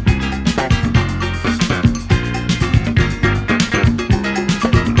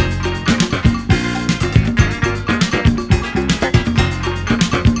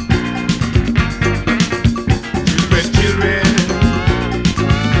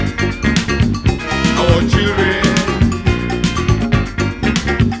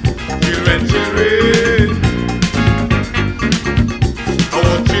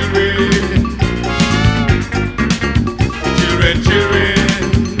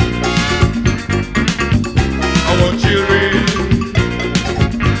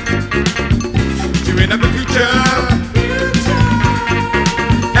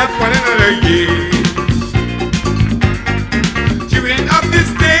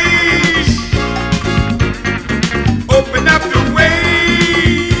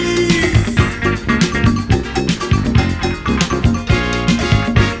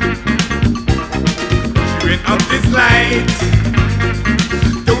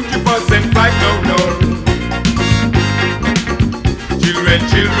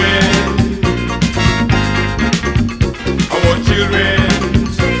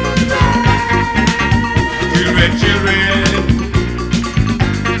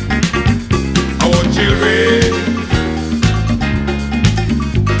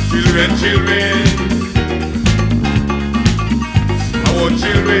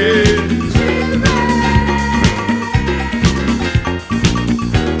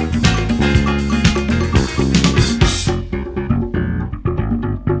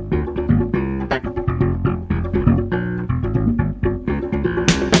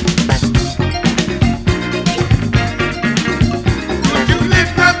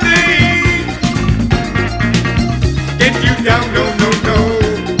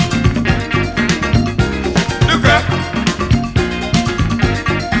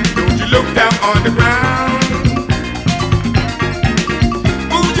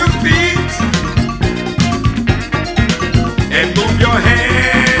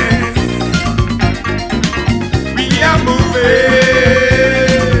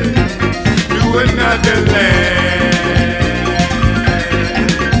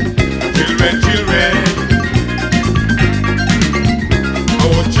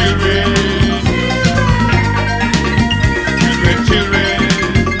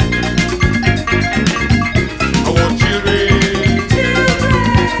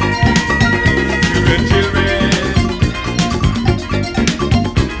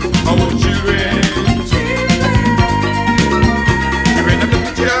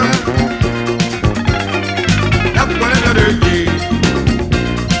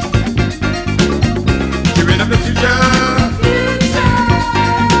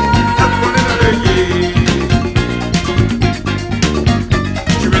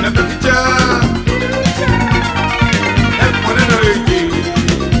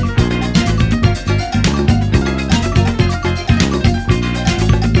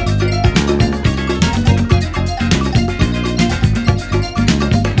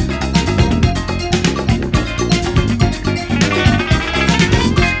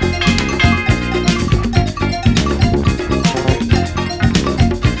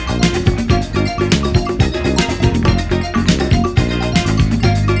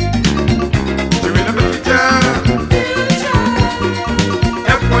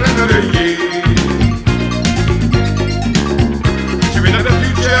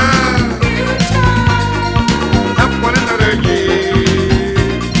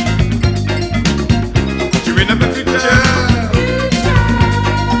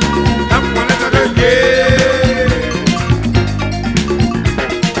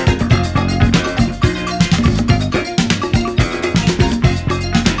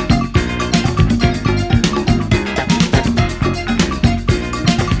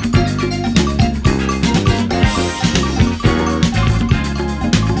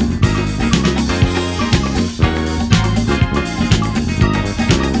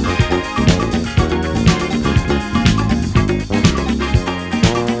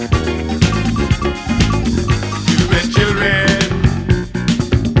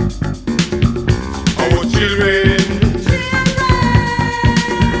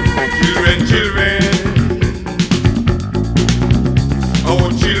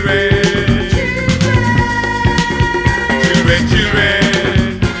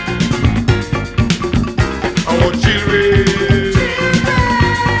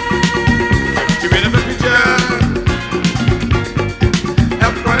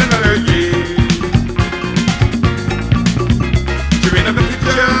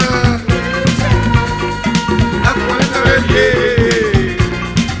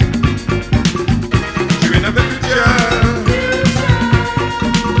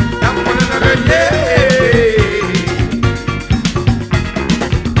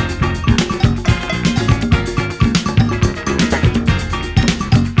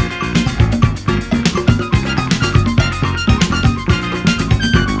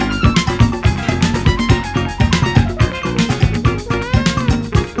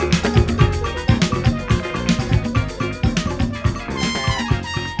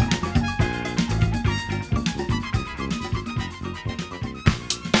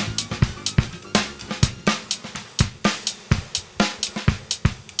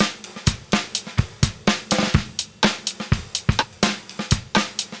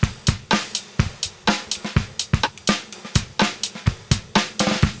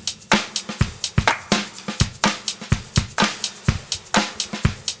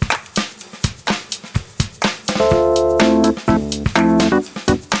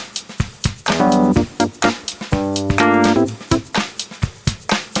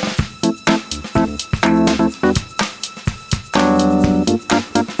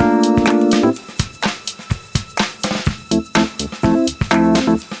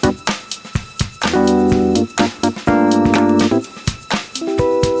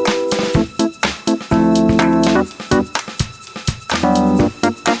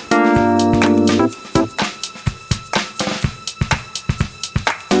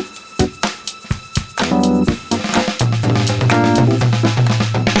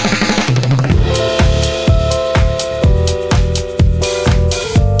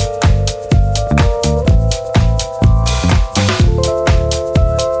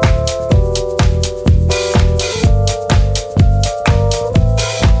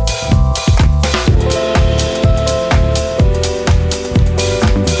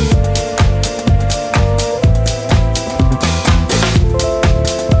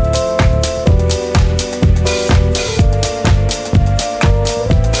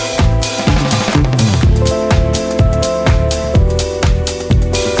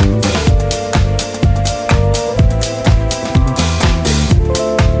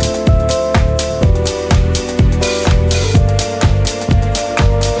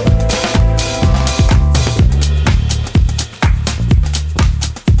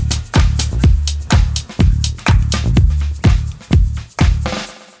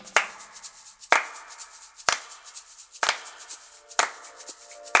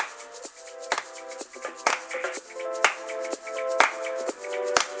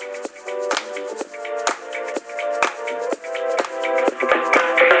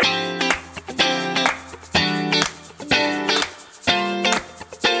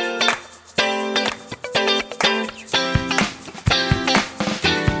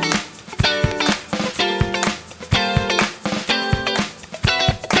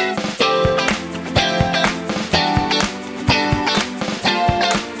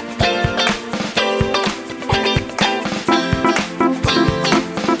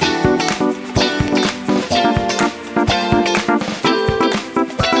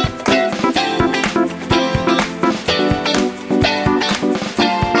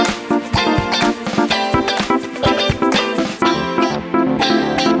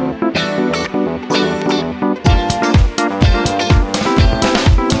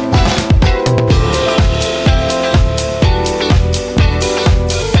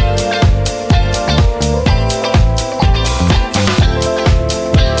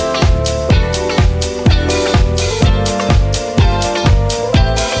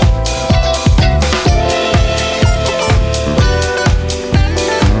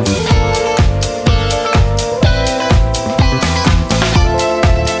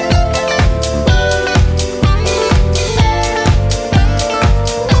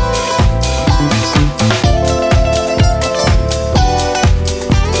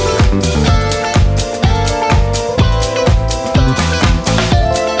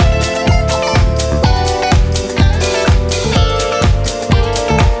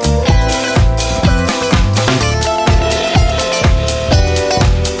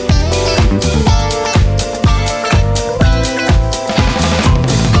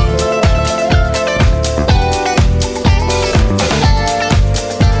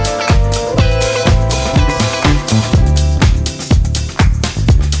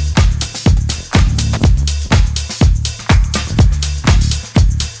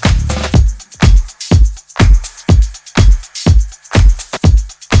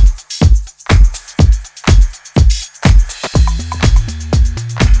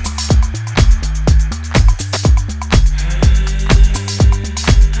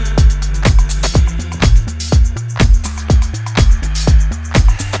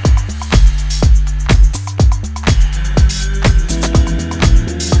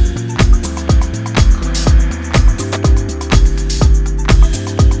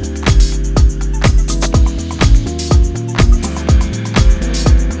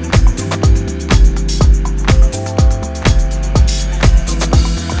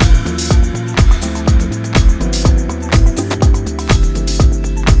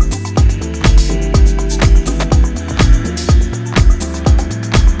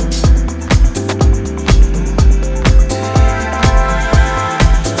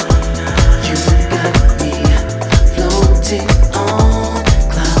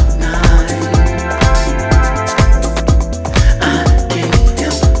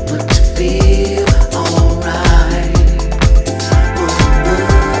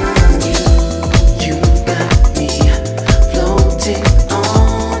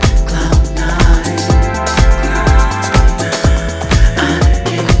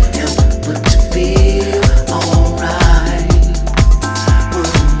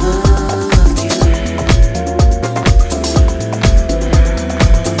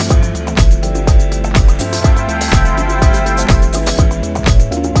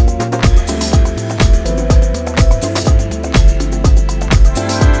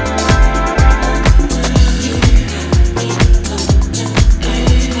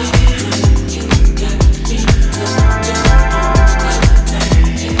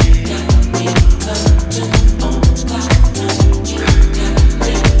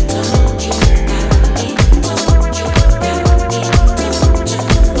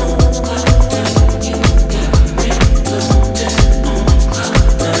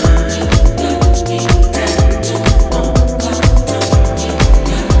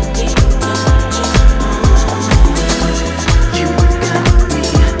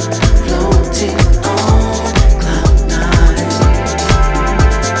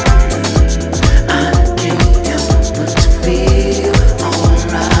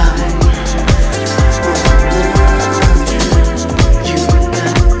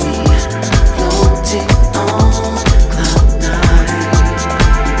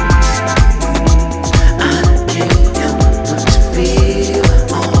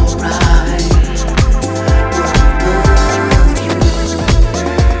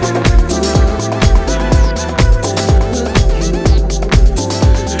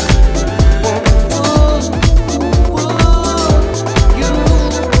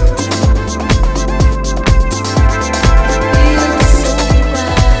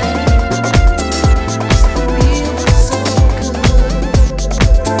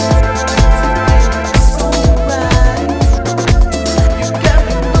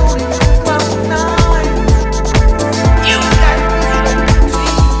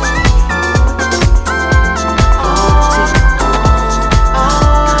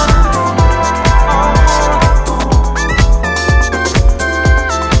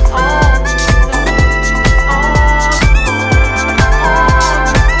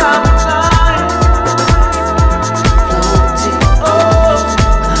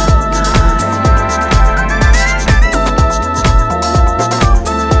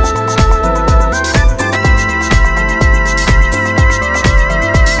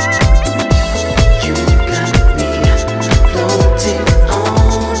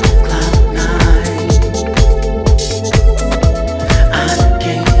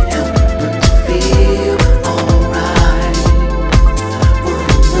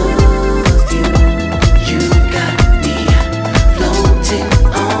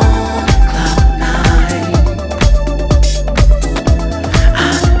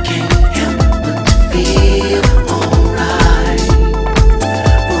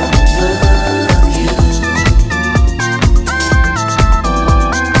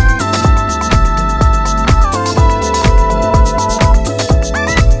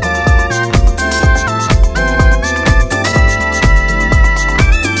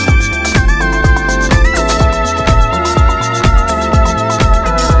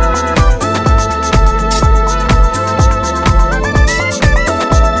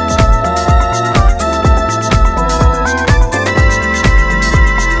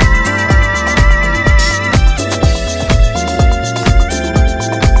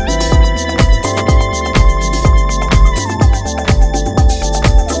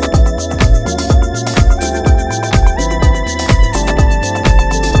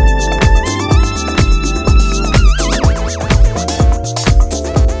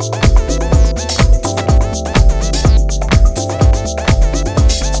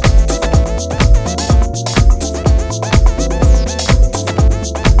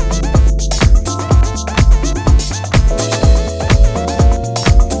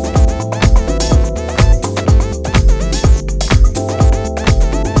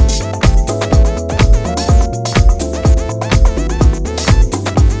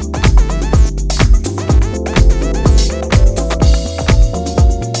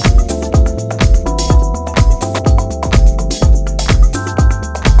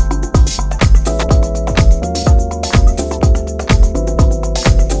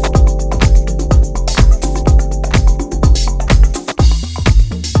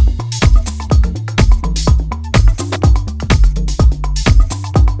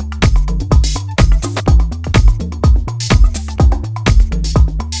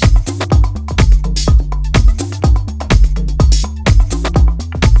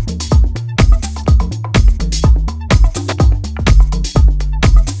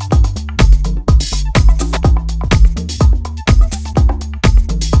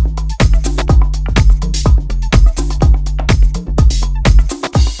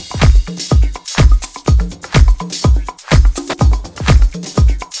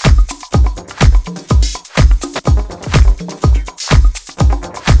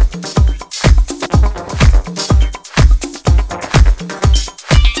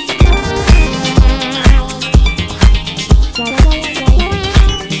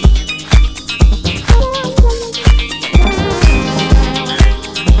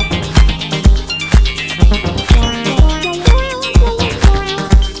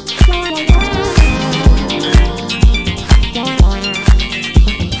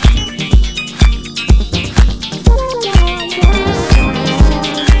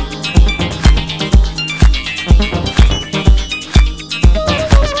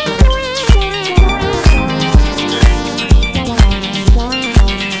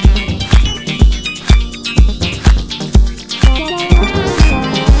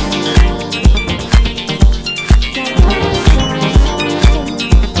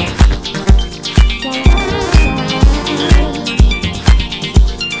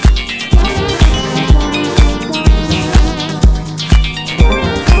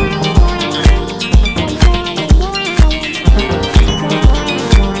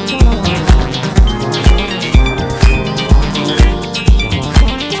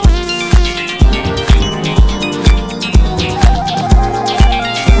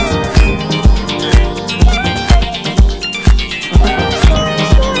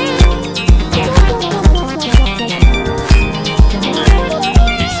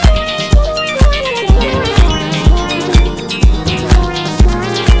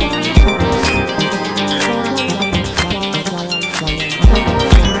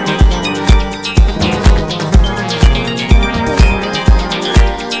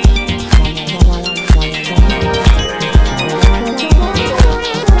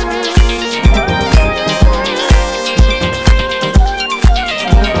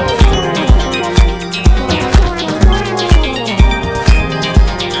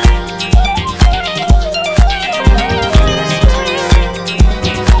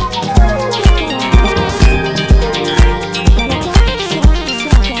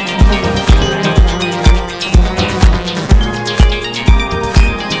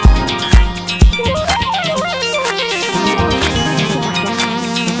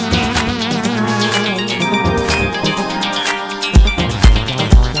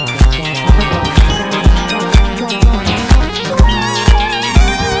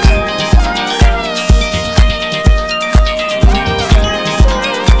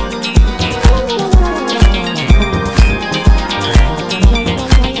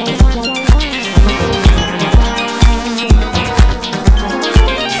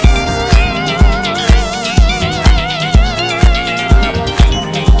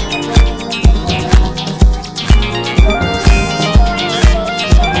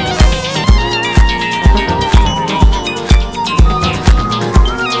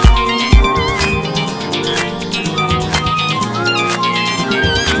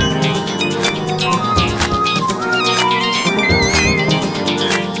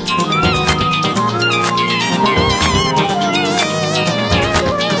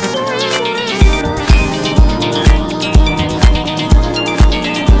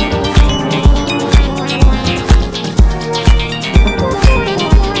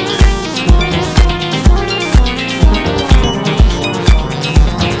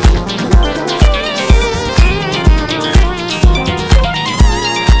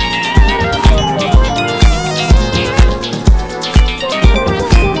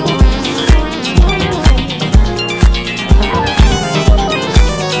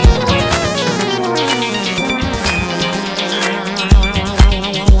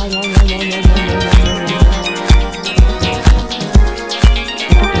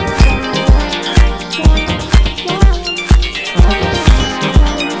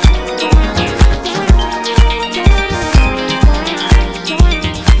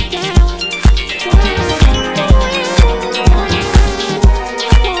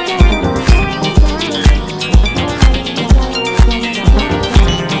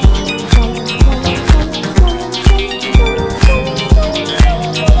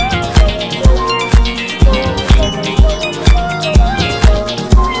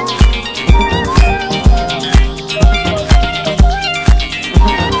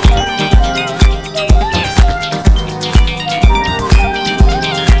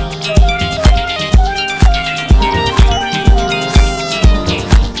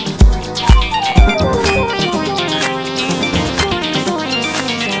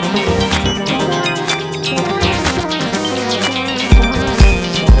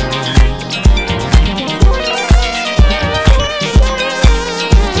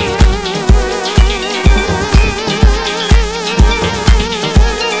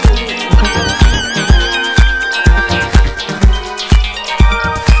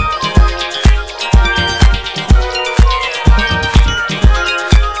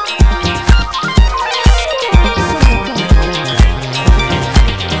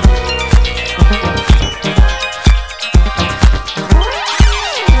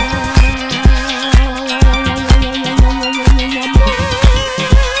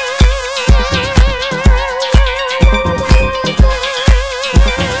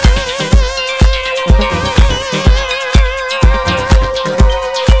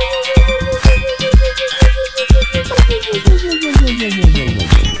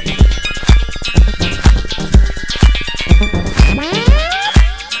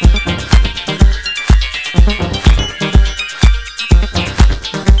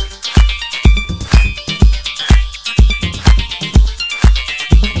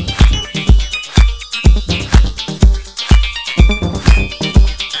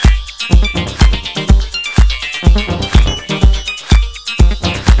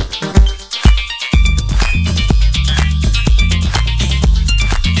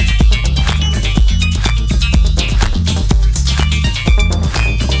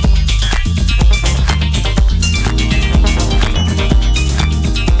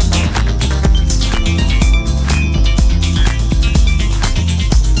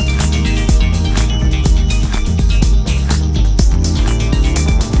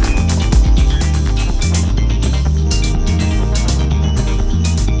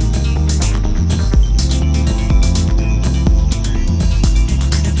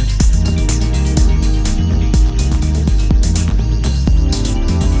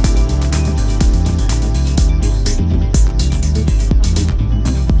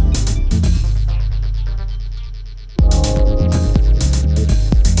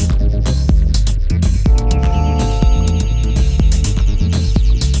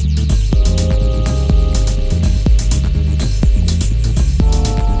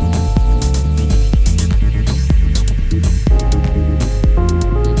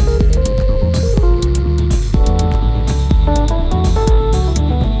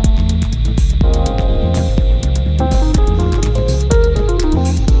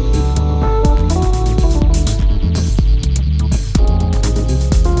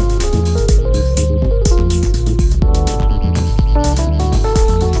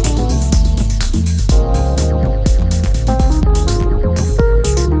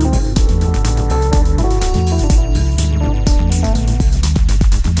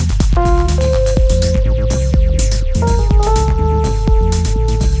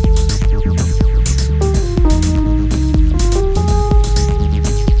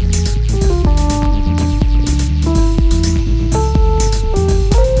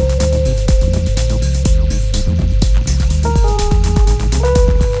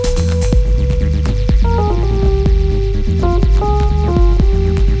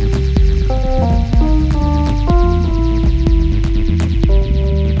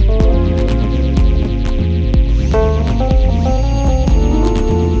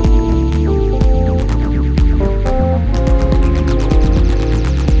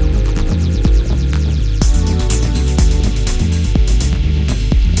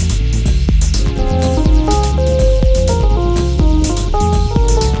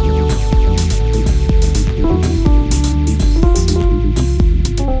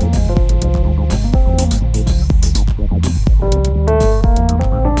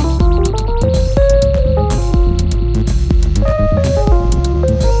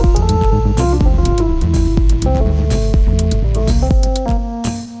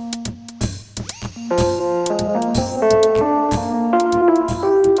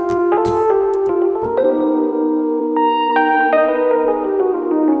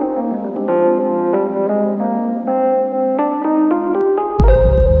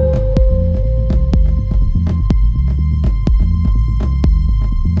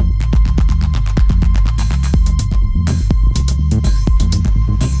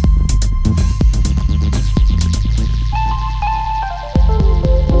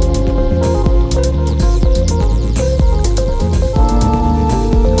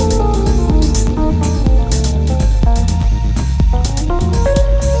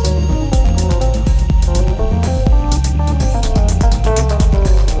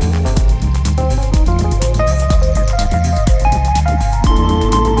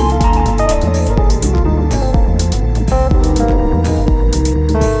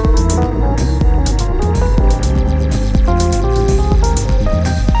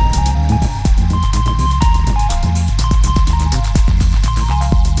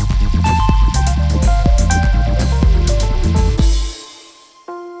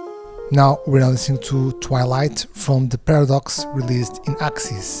 Now we're listening to Twilight from The Paradox, released in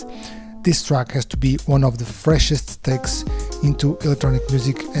Axis. This track has to be one of the freshest takes into electronic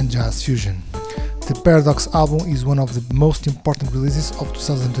music and jazz fusion. The Paradox album is one of the most important releases of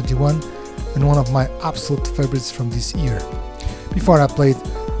 2021 and one of my absolute favorites from this year. Before I played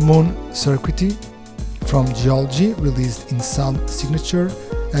Moon Circuity from Geology, released in Sound Signature,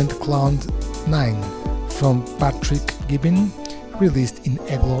 and Cloud 9 from Patrick Gibbon, released in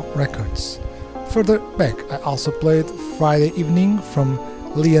Eglo Records. Further back, I also played Friday Evening from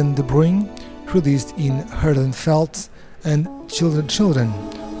Leon De Bruin, released in Herdenfeld, and Children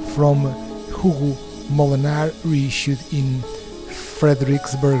from Hugo Molinar, reissued in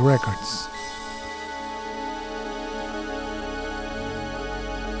Fredericksburg Records.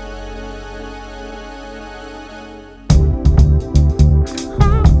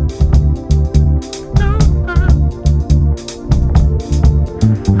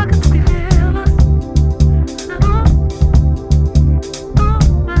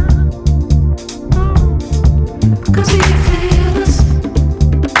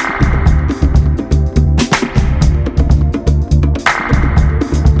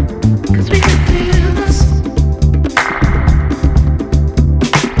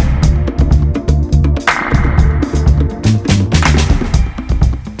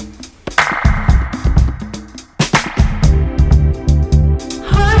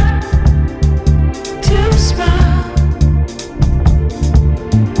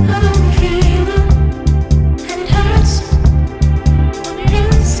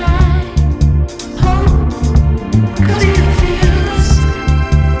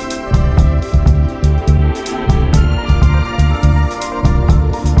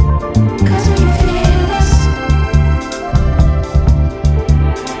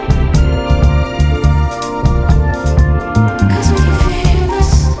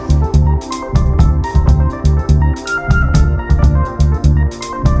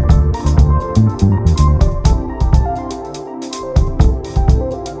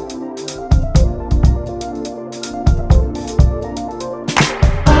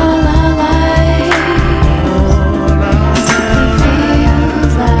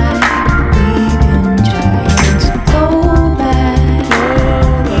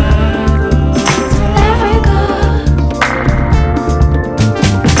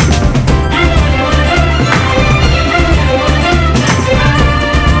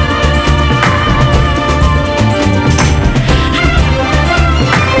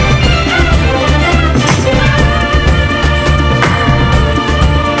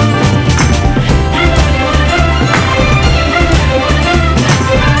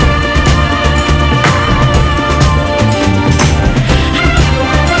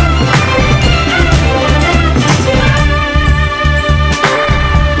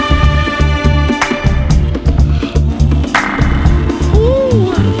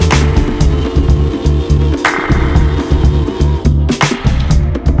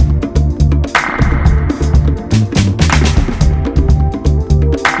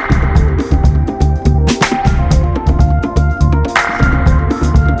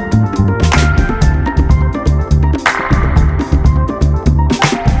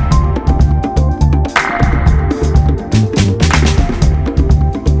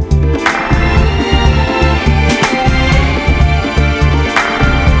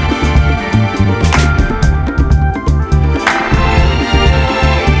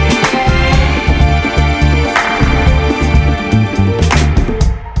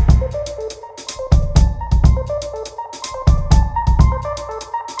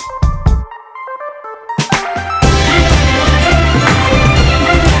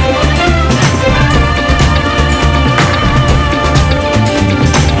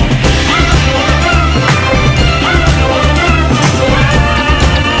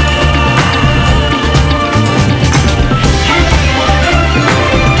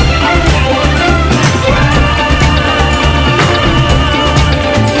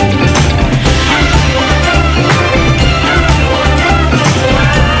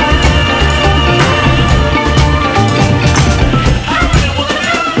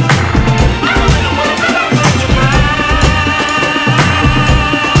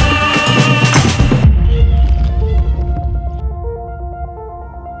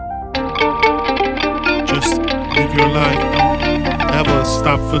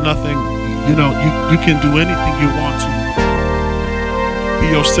 for nothing. You know, you can do anything you want to. Be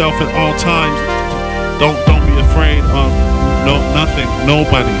yourself at all times. Don't be afraid of nothing,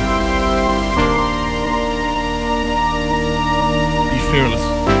 nobody. Be fearless.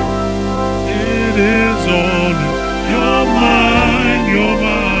 It is all in your mind, your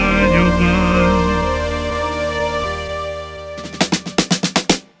mind, your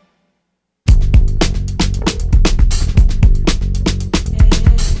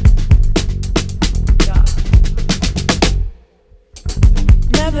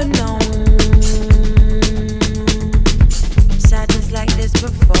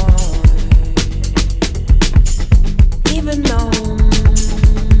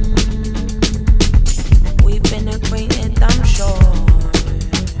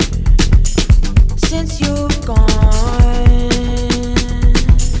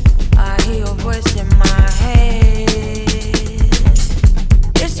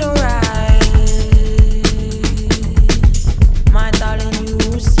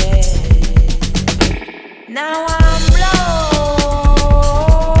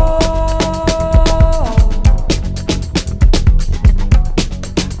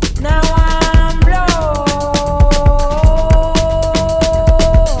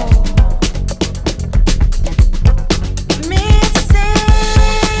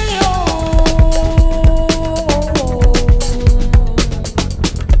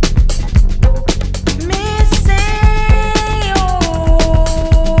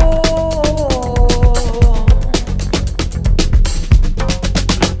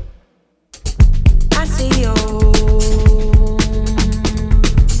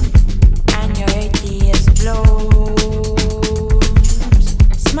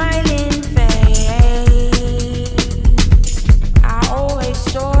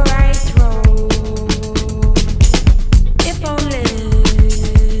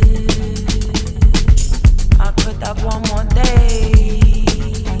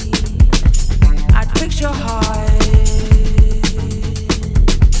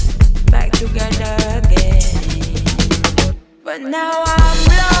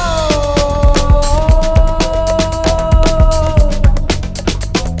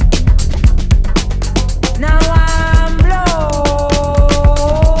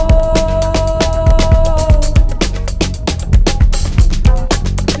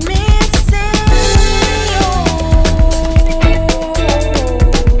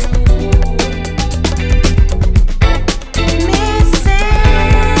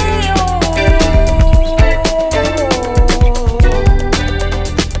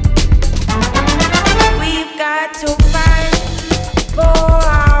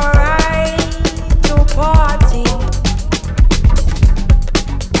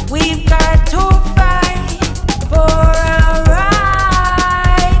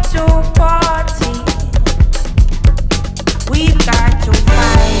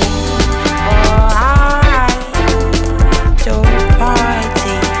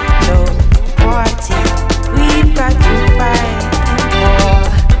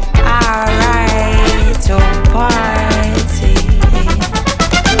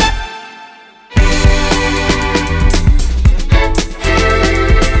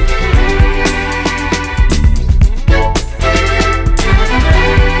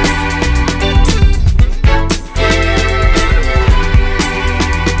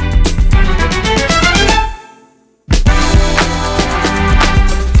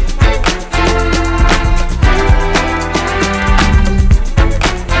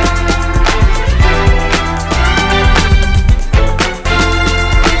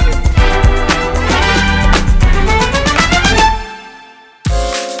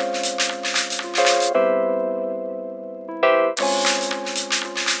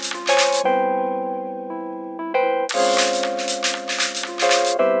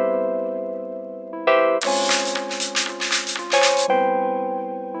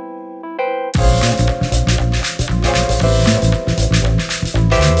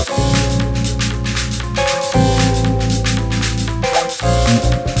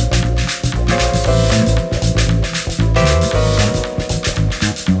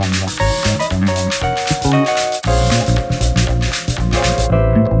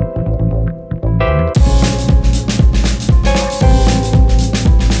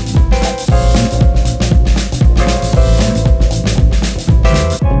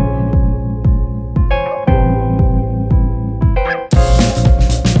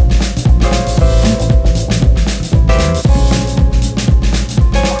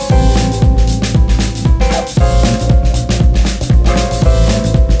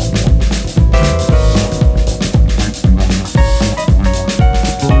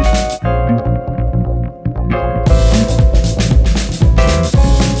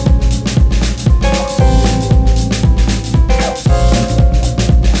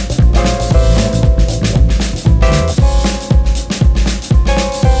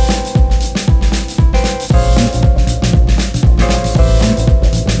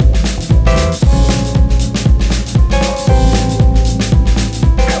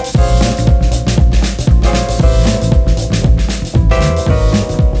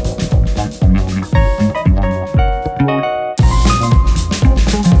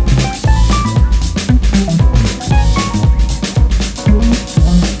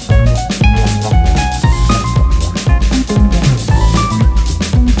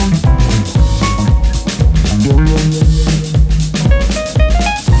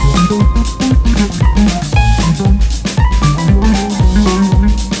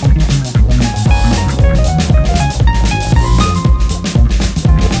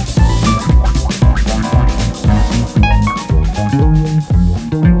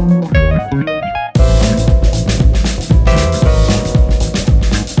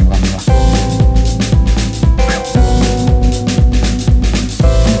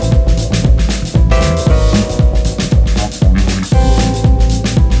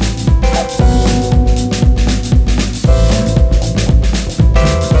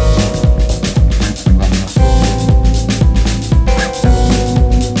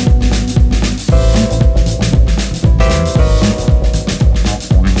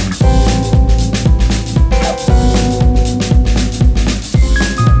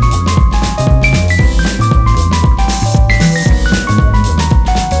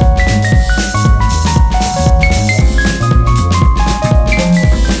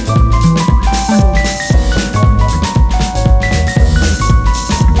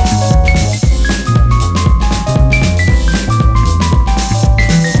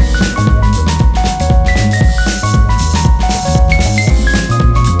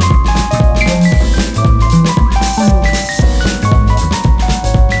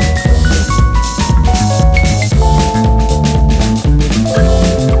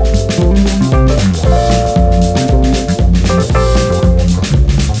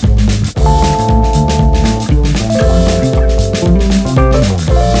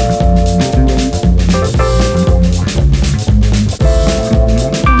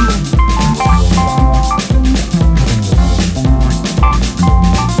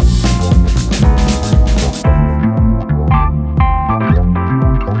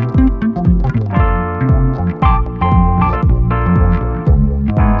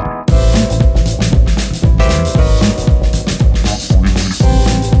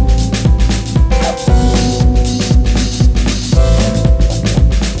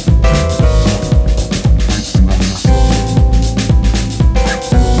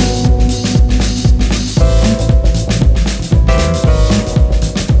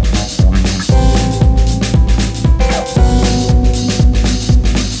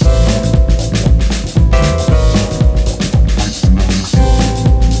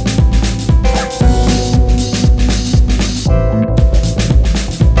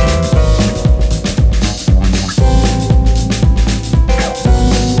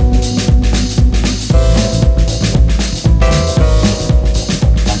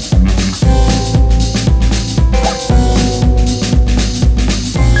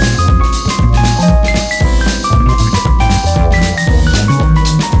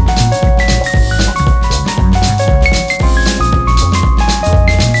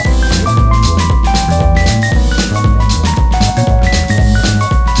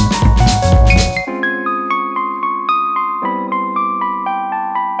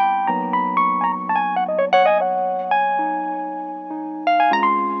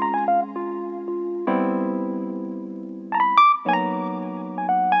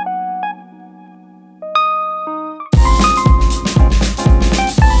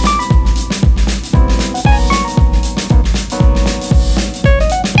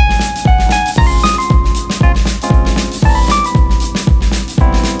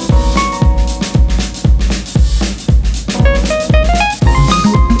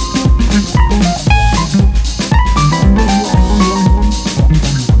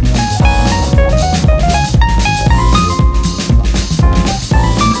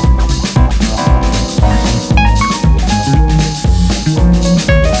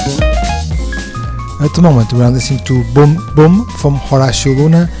At the moment we are listening to Boom Boom from Horacio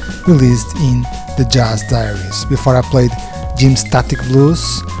Luna, released in The Jazz Diaries. Before I played Jim Static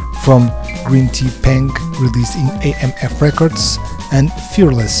Blues from Green Tea Peng, released in AMF Records, and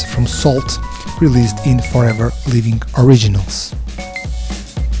Fearless from Salt, released in Forever Living Originals.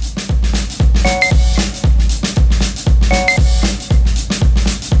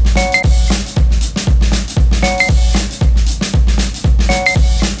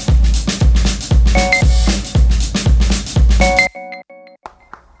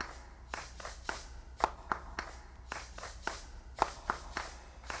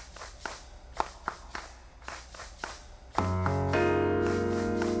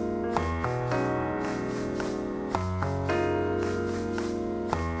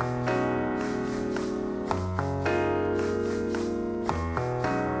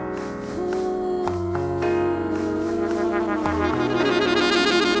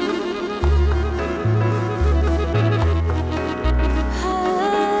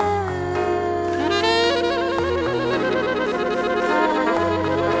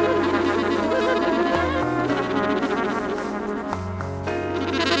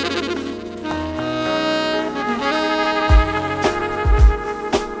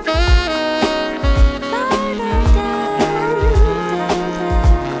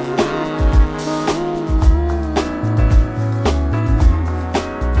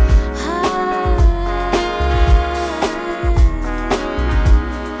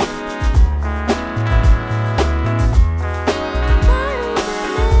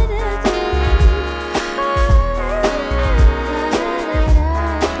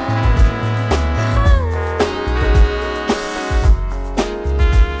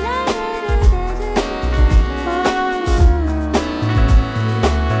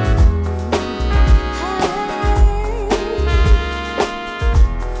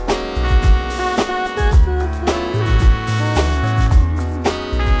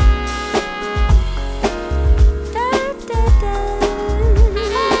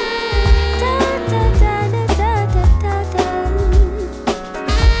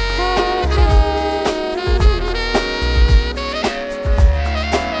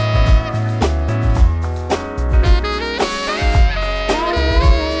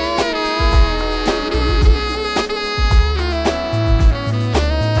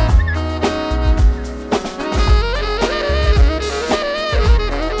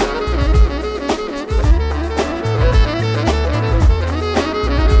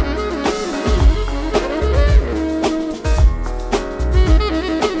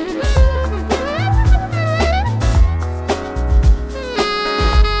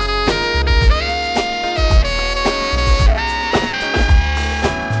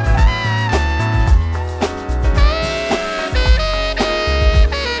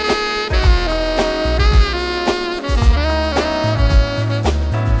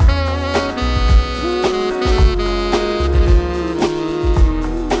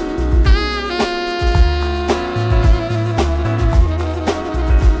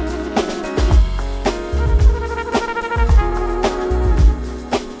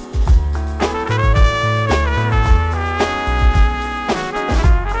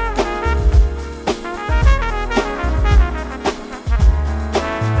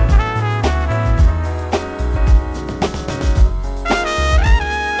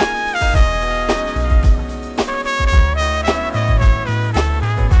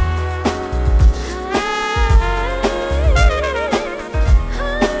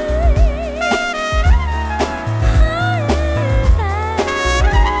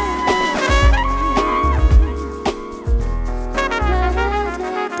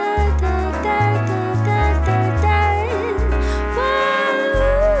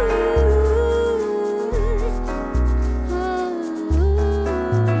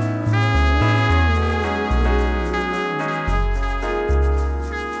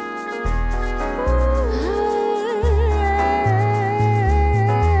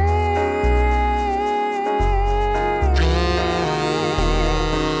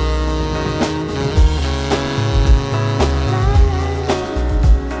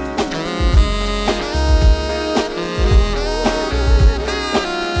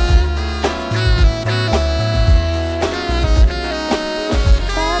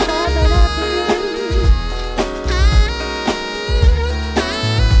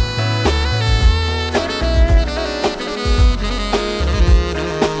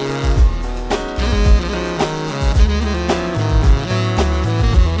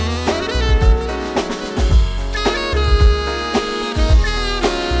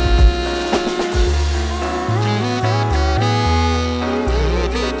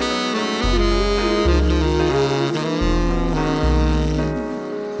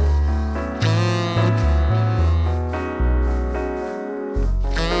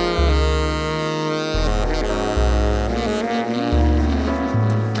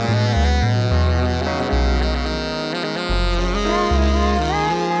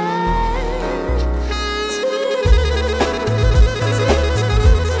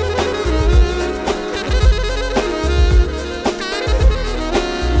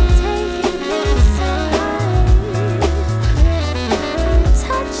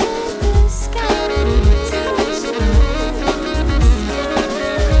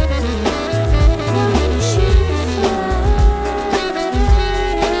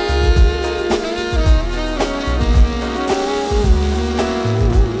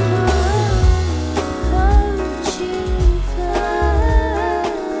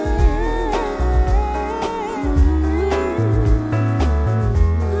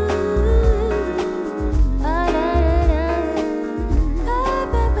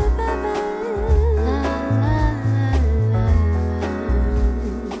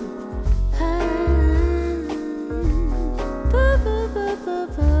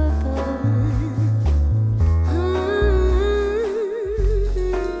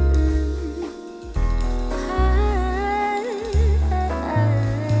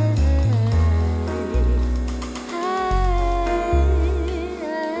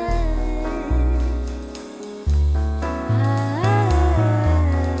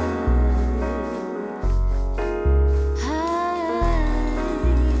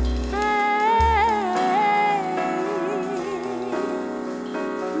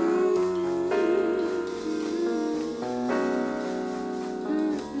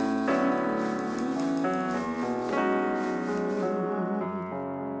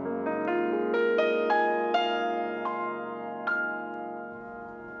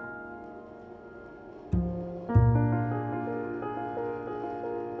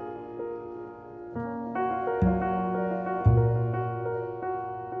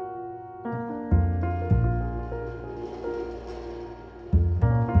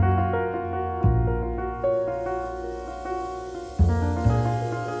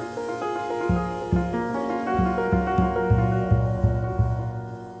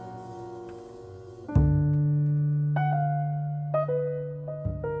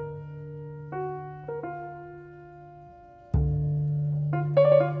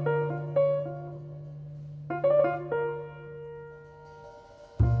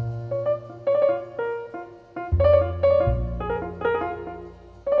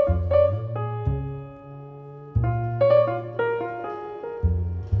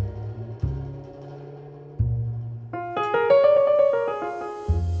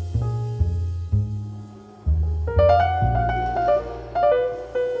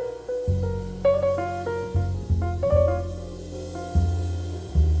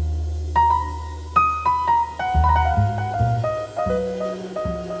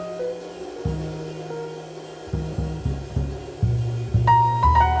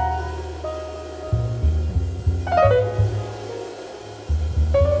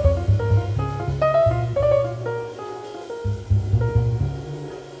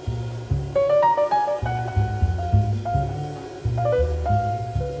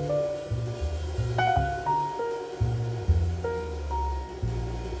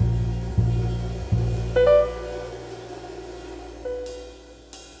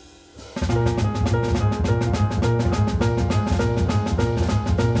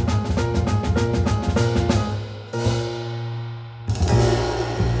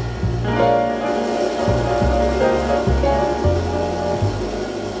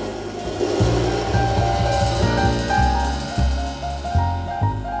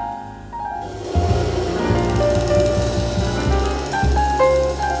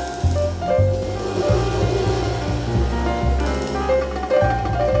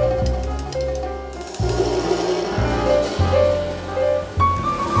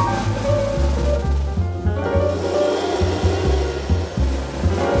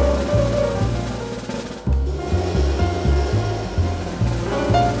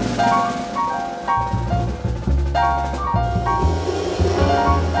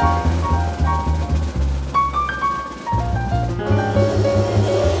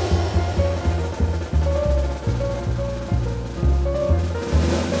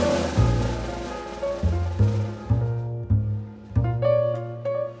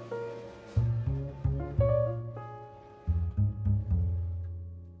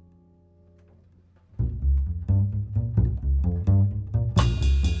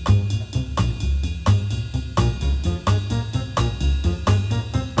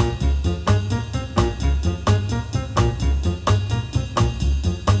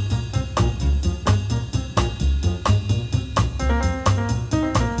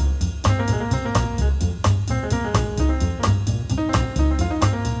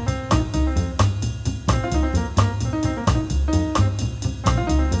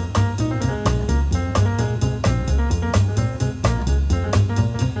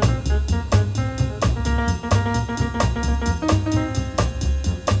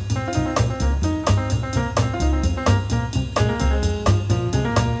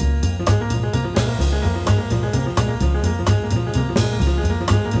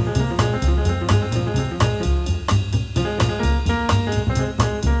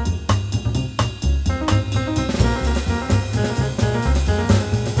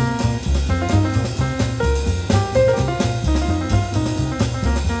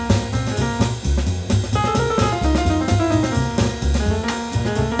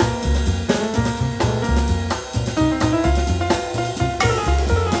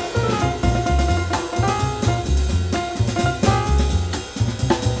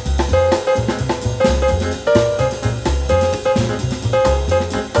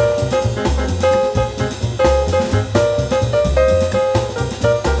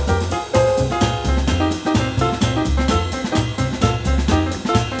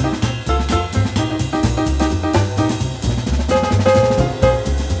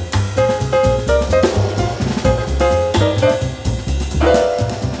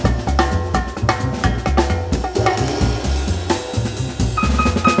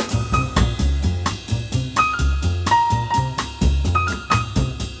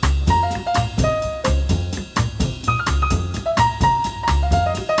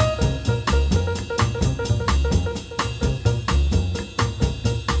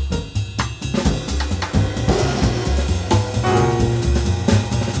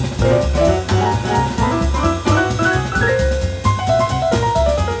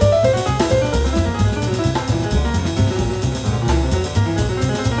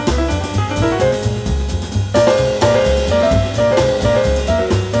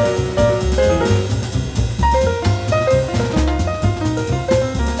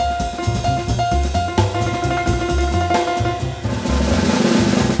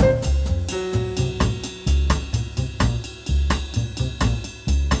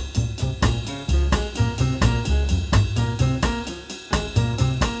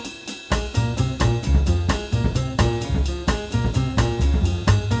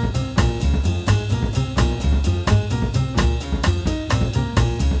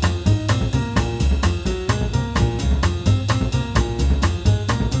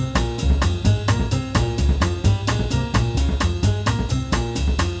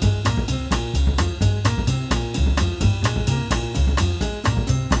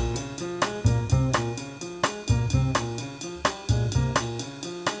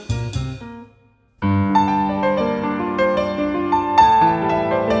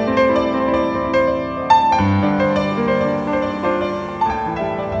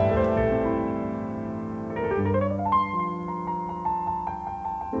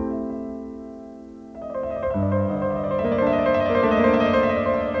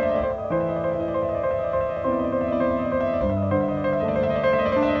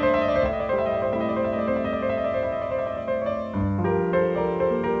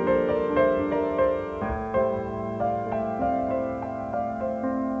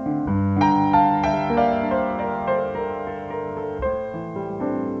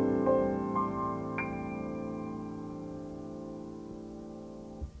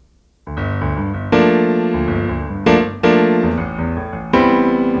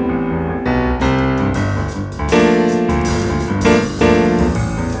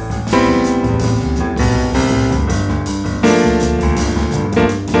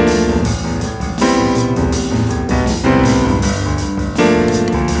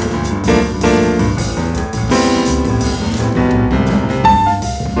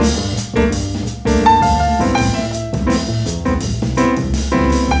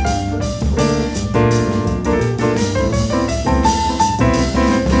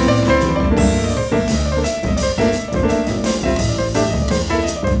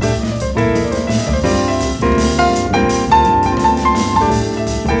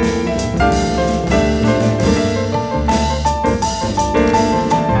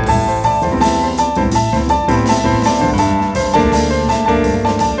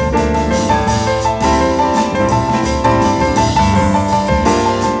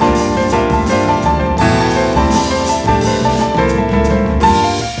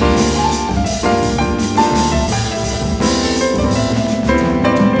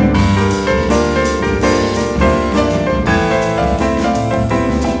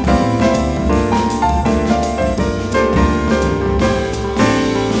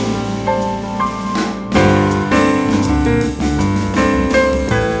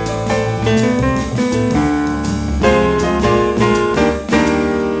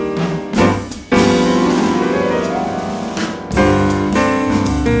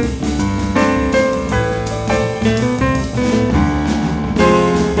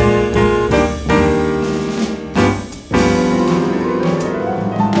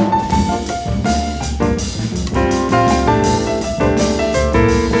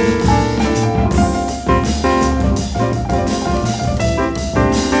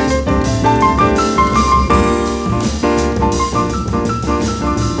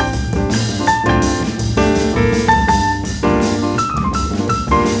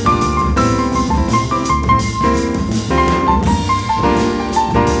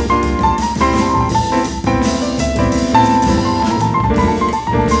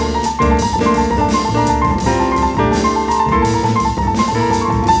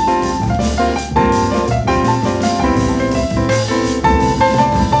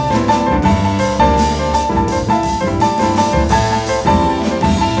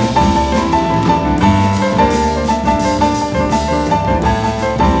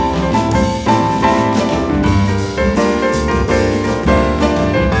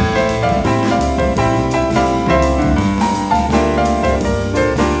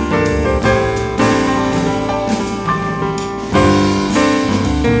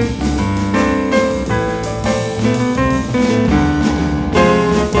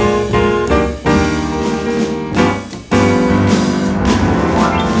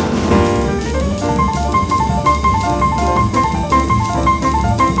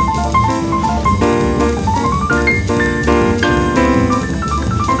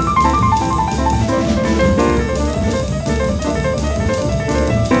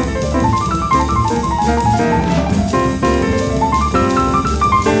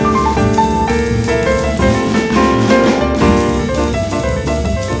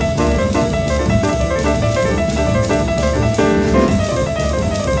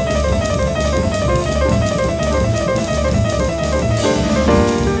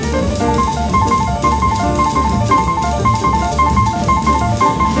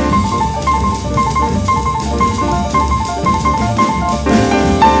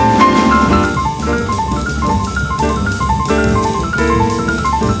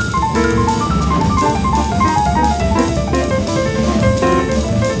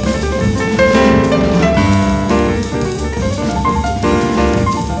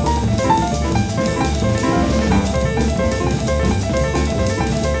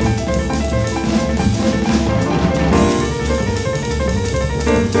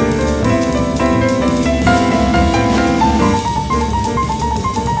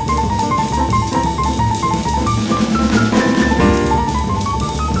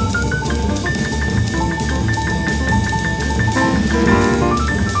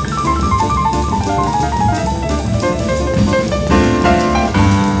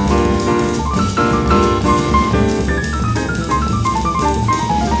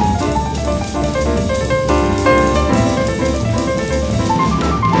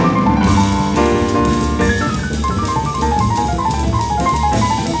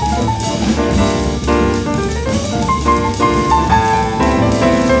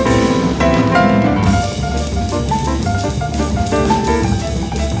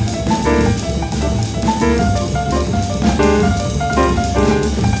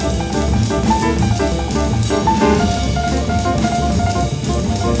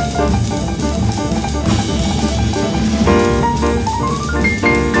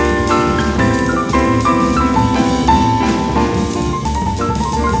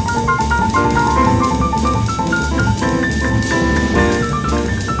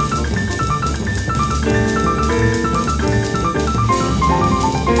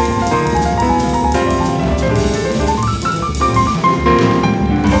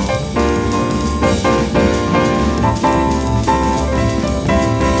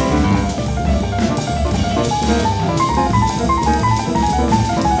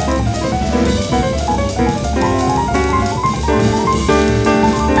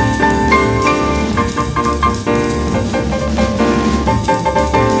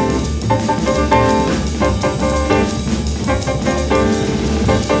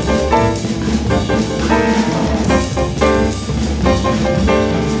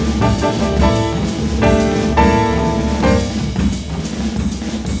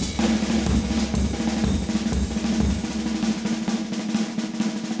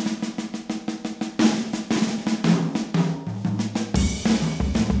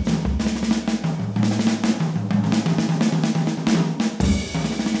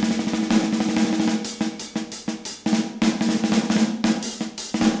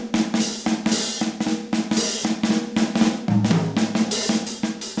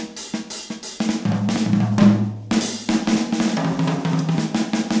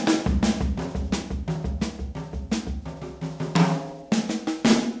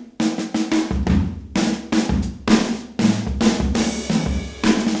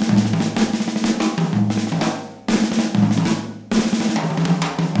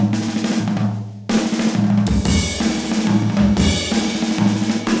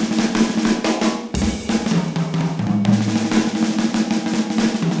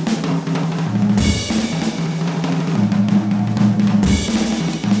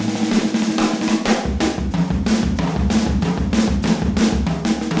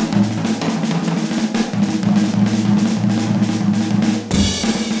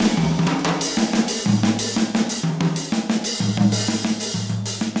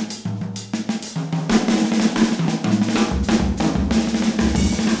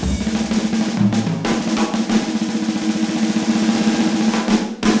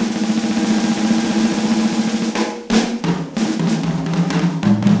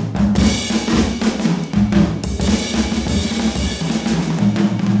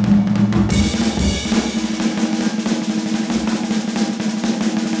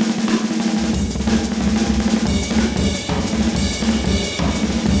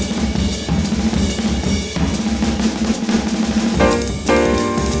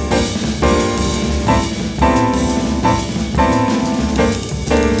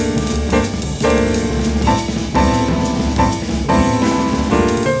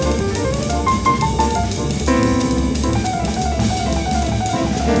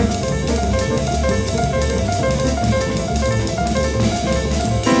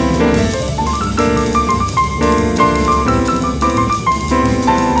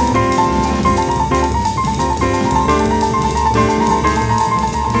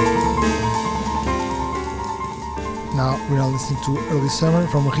 listening to Early Summer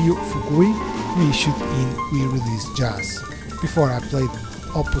from Ryo Fukui, reissued in We Release Jazz. Before I played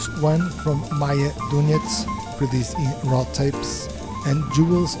Opus 1 from Maya Dunetz, released in Raw Tapes, and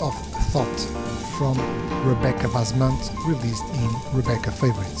Jewels of Thought from Rebecca Vasmant, released in Rebecca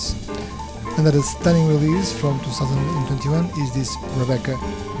Favorites. Another stunning release from 2021 is this Rebecca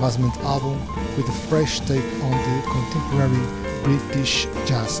Vasmant album with a fresh take on the contemporary British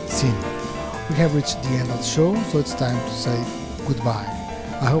jazz scene. We have reached the end of the show, so it's time to say goodbye.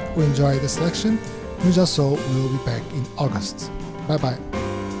 I hope you enjoy the selection. New Jazz Soul will be back in August. Bye bye.